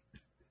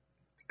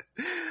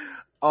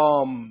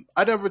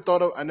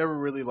 I never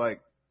really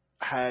like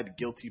had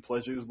guilty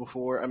pleasures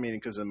before. I mean,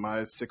 because in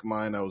my sick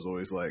mind, I was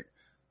always like,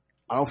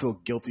 I don't feel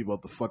guilty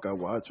about the fuck I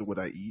watch or what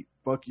I eat.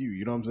 Fuck you,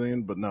 you know what I'm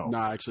saying? But no. No,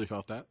 I actually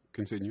felt that.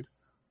 Continue.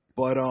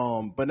 But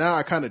now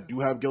I kind of do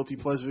have guilty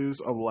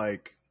pleasures of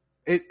like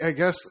it. I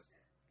guess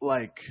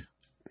like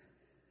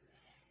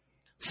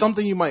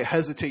something you might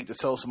hesitate to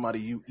tell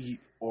somebody you eat,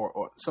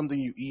 or something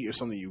you eat or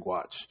something you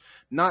watch.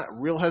 Not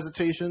real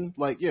hesitation.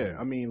 Like, yeah,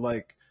 I mean,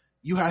 like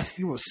you have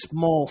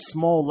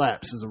small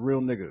lapse as a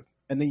real nigga,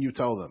 and then you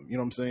tell them. You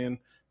know what I'm saying?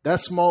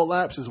 That small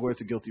lapse is where it's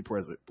a guilty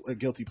pleasure. A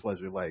guilty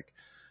pleasure. Like,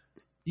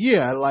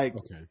 yeah, I like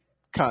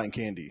cotton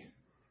candy.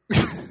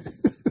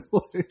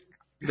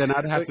 Then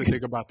I'd have to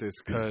think about this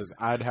because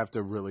I'd have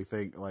to really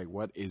think, like,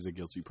 what is a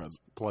guilty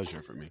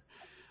pleasure for me?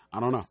 I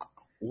don't know.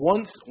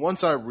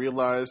 Once I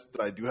realized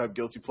that I do have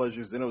guilty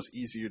pleasures, then it was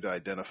easier to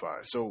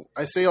identify. So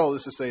I say all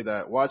this to say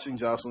that watching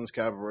Jocelyn's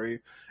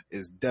Cabaret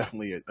is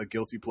definitely a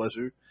guilty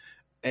pleasure.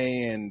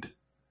 And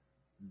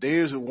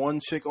there's one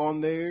chick on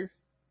there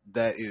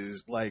that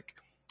is like,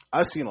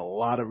 I've seen a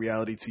lot of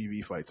reality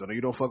TV fights. I know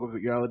you don't fuck with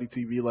reality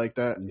TV like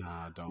that. Nah,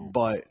 I don't.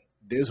 But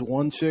there's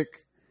one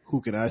chick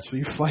who can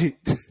actually fight.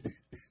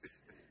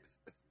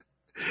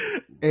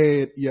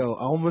 And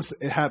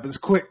it happens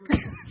quick.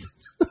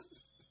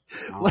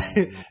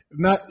 Like,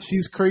 not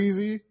she's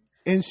crazy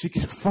and she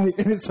can fight,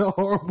 and it's a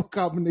horrible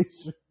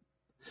combination.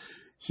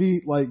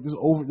 She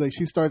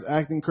she starts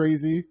acting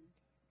crazy,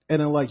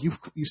 and then like you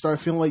start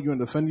feeling like you're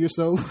gonna defend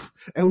yourself,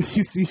 and when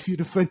you see if you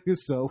defend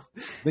yourself,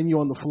 then you're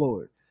on the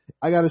floor.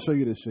 I gotta show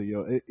you this shit,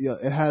 yo.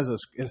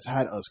 It's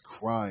had us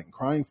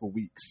crying for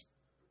weeks.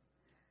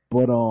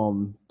 But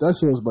that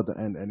shit was about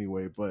to end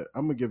anyway. But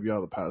I'm gonna give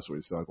y'all the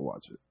password so I can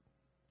watch it.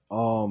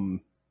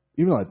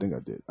 Even though I think I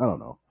did, I don't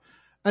know.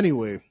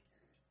 Anyway,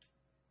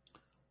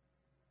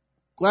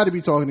 glad to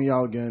be talking to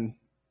y'all again.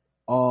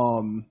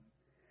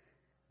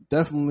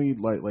 Definitely,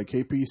 like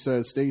KP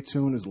said, stay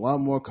tuned. There's a lot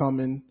more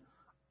coming.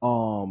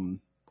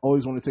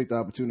 Always want to take the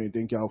opportunity to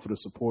thank y'all for the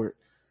support.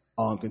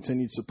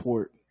 Continued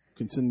support,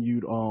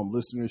 continued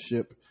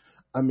listenership.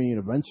 I mean,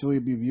 eventually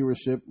it'll be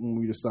viewership when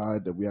we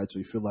decide that we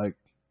actually feel like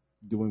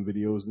doing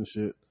videos and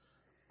shit.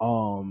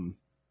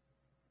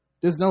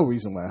 There's no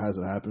reason why it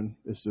hasn't happened.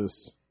 It's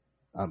just,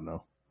 I don't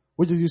know.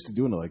 We're just used to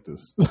doing it like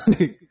this.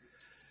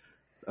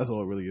 That's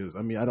all it really is.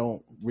 I mean, I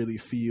don't really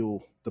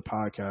feel the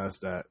podcasts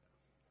that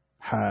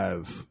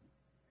have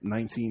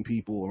 19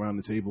 people around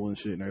the table and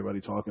shit and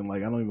everybody talking.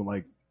 Like, I don't even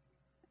like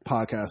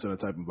podcasts in that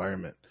type of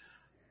environment.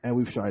 And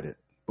we've tried it,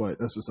 but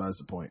that's besides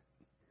the point.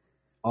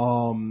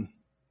 But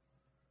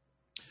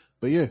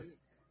yeah.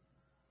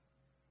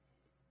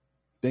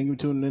 Thank you for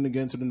tuning in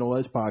again to the No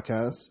Edge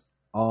podcast.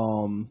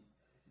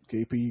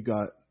 KP, you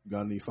got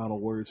any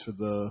final words for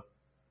the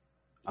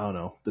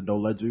No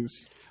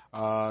Ledgers?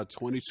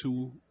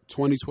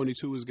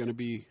 2022 is going to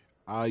be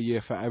our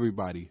year for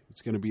everybody.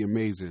 It's going to be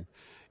amazing.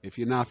 If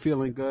you're not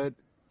feeling good,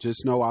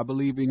 just know I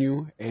believe in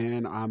you,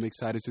 and I'm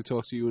excited to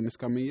talk to you in this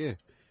coming year.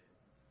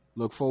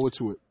 Look forward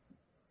to it.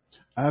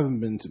 I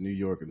haven't been to New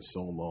York in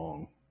so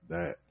long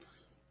that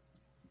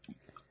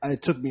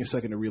it took me a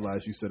second to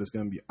realize you said it's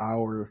going to be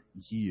our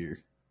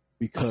year,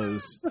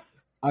 because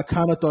I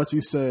kind of thought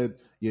you said,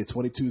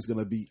 22 is going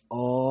to be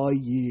all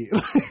year.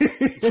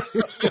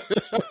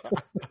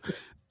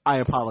 I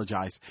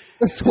apologize.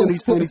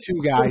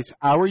 2022, guys,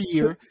 our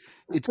year.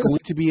 It's going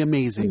to be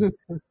amazing.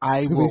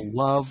 I will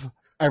love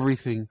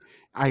everything.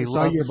 I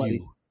love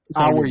you.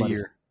 Our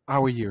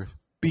year.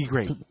 Be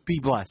great. Be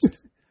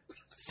blessed.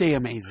 Stay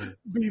amazing.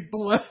 Be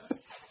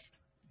blessed.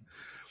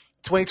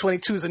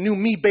 2022 is a new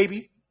me,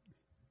 baby.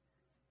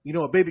 You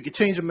know, a baby can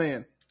change a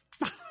man.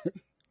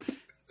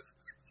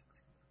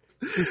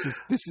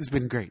 This has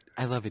been great.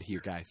 I love it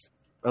here, guys.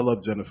 I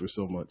love Jennifer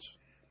so much.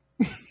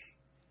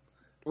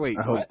 Wait,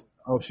 I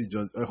hope she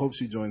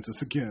joins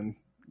us again.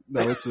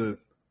 No,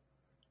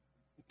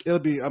 it'll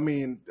be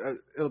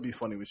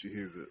funny when she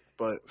hears it.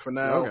 But for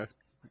now,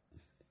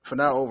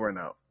 over and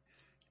out.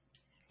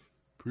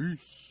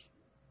 Peace.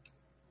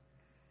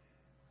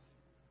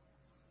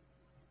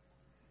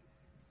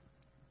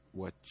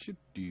 What you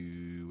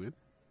doing?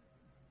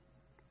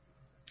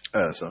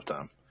 That's enough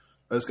time.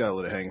 I just gotta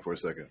let it hang for a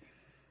second.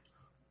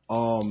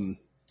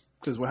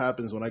 Because what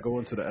happens when I go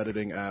into the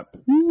editing app,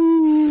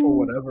 for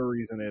whatever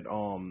reason, it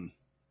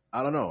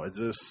I don't know, it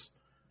just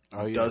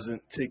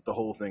doesn't take the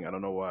whole thing. I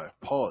don't know why.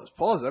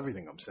 Pause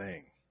everything I'm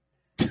saying.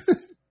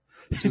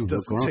 It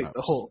doesn't take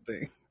the whole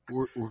thing.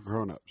 We're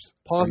grown ups.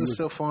 Pause is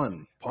still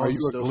fun. Are you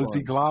a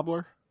glizzy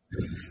globler?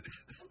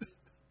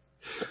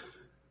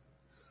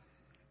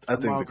 I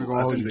think the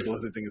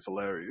glizzy thing is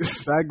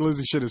hilarious. That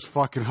glizzy shit is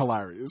fucking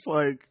hilarious.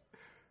 Like,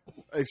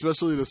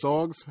 especially the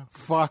songs,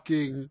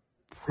 fucking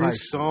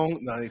priceless. Song?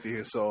 No, I need to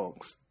hear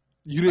songs.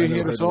 You didn't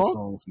hear the song?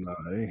 Songs? Nah,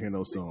 I didn't hear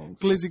no songs.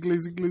 Glizzy,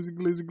 glizzy, glizzy,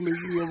 glizzy,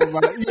 glizzy.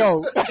 Everybody.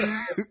 Yo,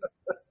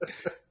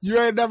 you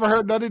ain't never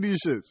heard none of these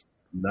shits.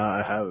 Nah,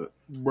 I haven't.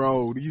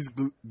 Bro, these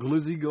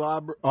glizzy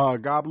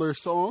gobbler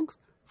songs,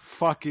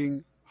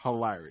 fucking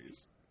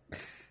hilarious.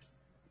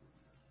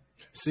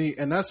 See,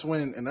 and that's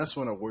when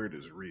a word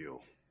is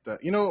real.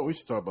 That, you know what, we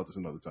should talk about this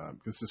another time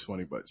because it's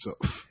funny by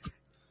itself.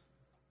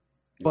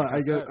 But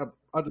I'll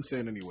just say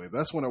it anyway.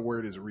 That's when a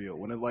word is real.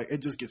 When it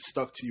just gets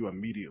stuck to you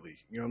immediately.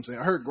 You know what I'm saying?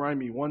 I heard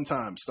grimy one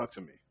time, stuck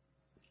to me.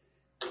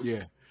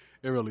 Yeah,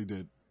 it really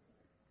did.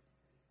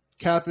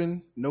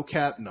 Capping, no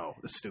cap, no.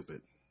 That's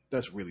stupid.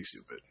 That's really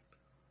stupid.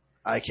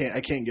 I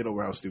can't get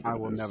over how stupid it is. I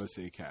will never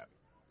say cap.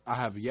 I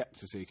have yet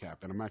to say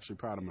cap, and I'm actually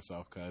proud of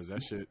myself because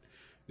that shit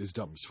is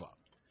dumb as fuck.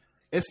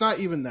 It's not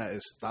even that.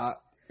 It's thought.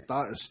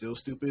 Thought is still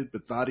stupid,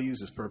 but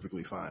thoughties is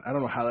perfectly fine. I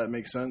don't know how that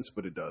makes sense,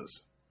 but it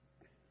does.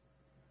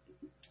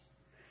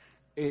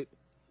 It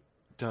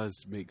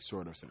does make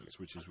sort of sense,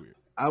 which is weird.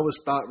 I was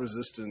thought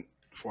resistant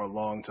for a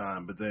long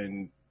time, but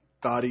then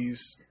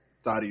thoughties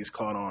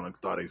caught on, and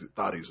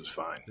thoughties was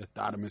fine. The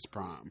Thotimus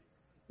Prime.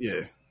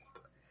 Yeah.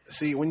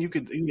 See, when you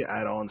can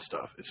add on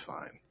stuff, it's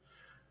fine.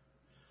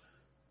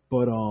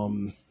 But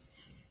the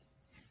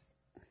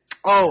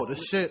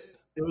shit.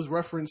 It was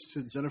reference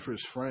to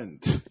Jennifer's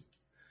friend.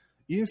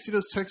 You didn't see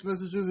those text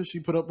messages that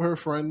she put up with her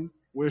friend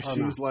where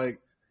was like,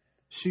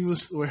 she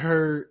was with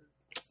her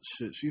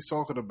shit. She's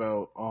talking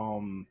about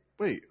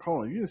wait,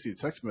 hold on. You didn't see the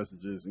text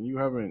messages and you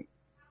haven't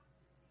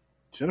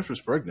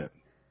Jennifer's pregnant.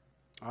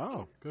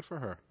 Oh, good for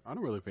her. I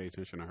don't really pay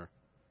attention to her.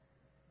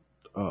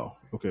 Oh,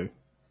 okay.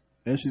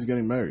 And she's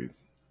getting married.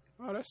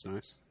 Oh, that's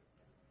nice.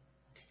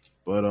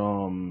 But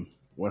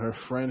when her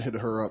friend hit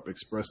her up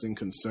expressing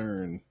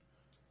concern,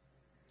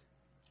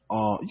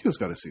 you just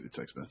got to see the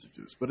text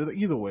messages. But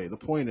either way, the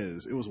point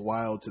is, it was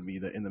wild to me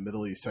that in the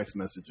middle of these text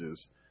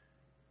messages,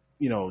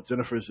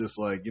 Jennifer's just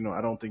like,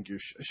 I don't think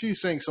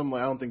she's saying something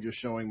like, I don't think you're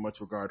showing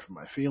much regard for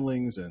my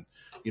feelings. And,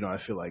 I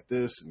feel like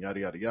this and yada,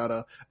 yada,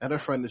 yada. And her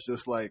friend is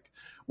just like,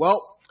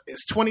 well,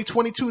 it's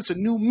 2022. It's a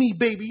new me,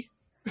 baby.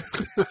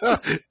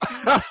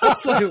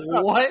 It's like,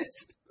 what?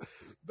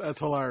 That's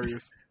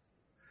hilarious.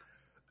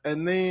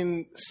 And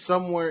then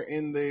somewhere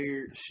in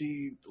there,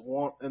 she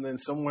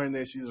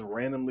just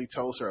randomly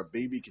tells her a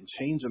baby can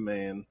change a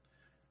man.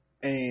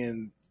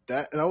 And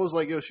I was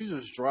like, yo, she's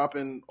just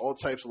dropping all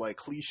types of like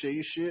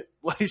cliche shit.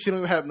 Like she don't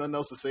even have nothing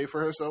else to say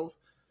for herself.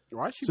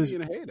 Why is she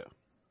being a hater?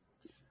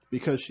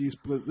 Because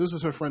this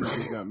is her friend that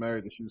just got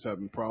married that she was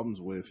having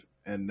problems with,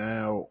 and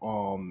now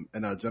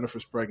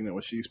Jennifer's pregnant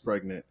when she's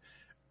pregnant.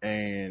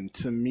 And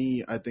to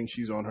me, I think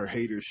she's on her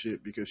hater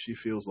shit because she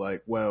feels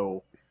like,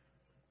 well,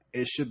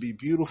 it should be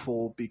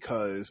beautiful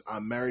because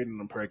I'm married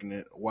and I'm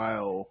pregnant,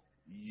 while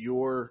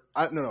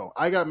I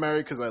got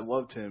married because I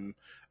loved him.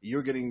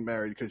 You're getting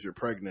married because you're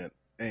pregnant.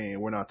 And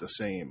we're not the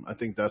same. I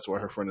think that's why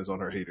her friend is on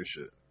her hater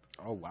shit.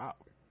 Oh, wow.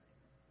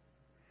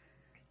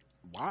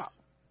 Wow.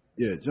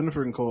 Yeah,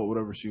 Jennifer can call it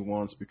whatever she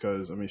wants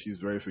because, she's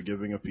very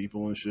forgiving of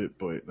people and shit,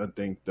 but I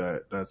think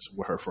that's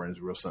what her friend's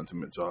real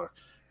sentiments are.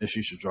 And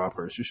she should drop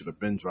her. She should have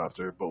been dropped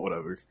her, but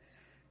whatever.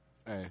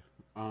 Hey,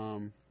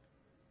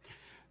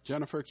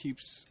 Jennifer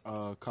keeps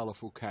a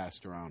colorful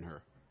cast around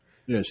her.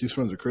 Yeah, she's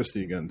friends with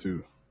Christy again,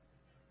 too.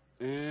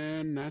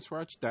 And that's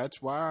why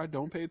I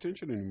don't pay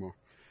attention anymore.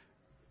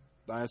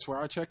 That's where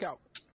I check out.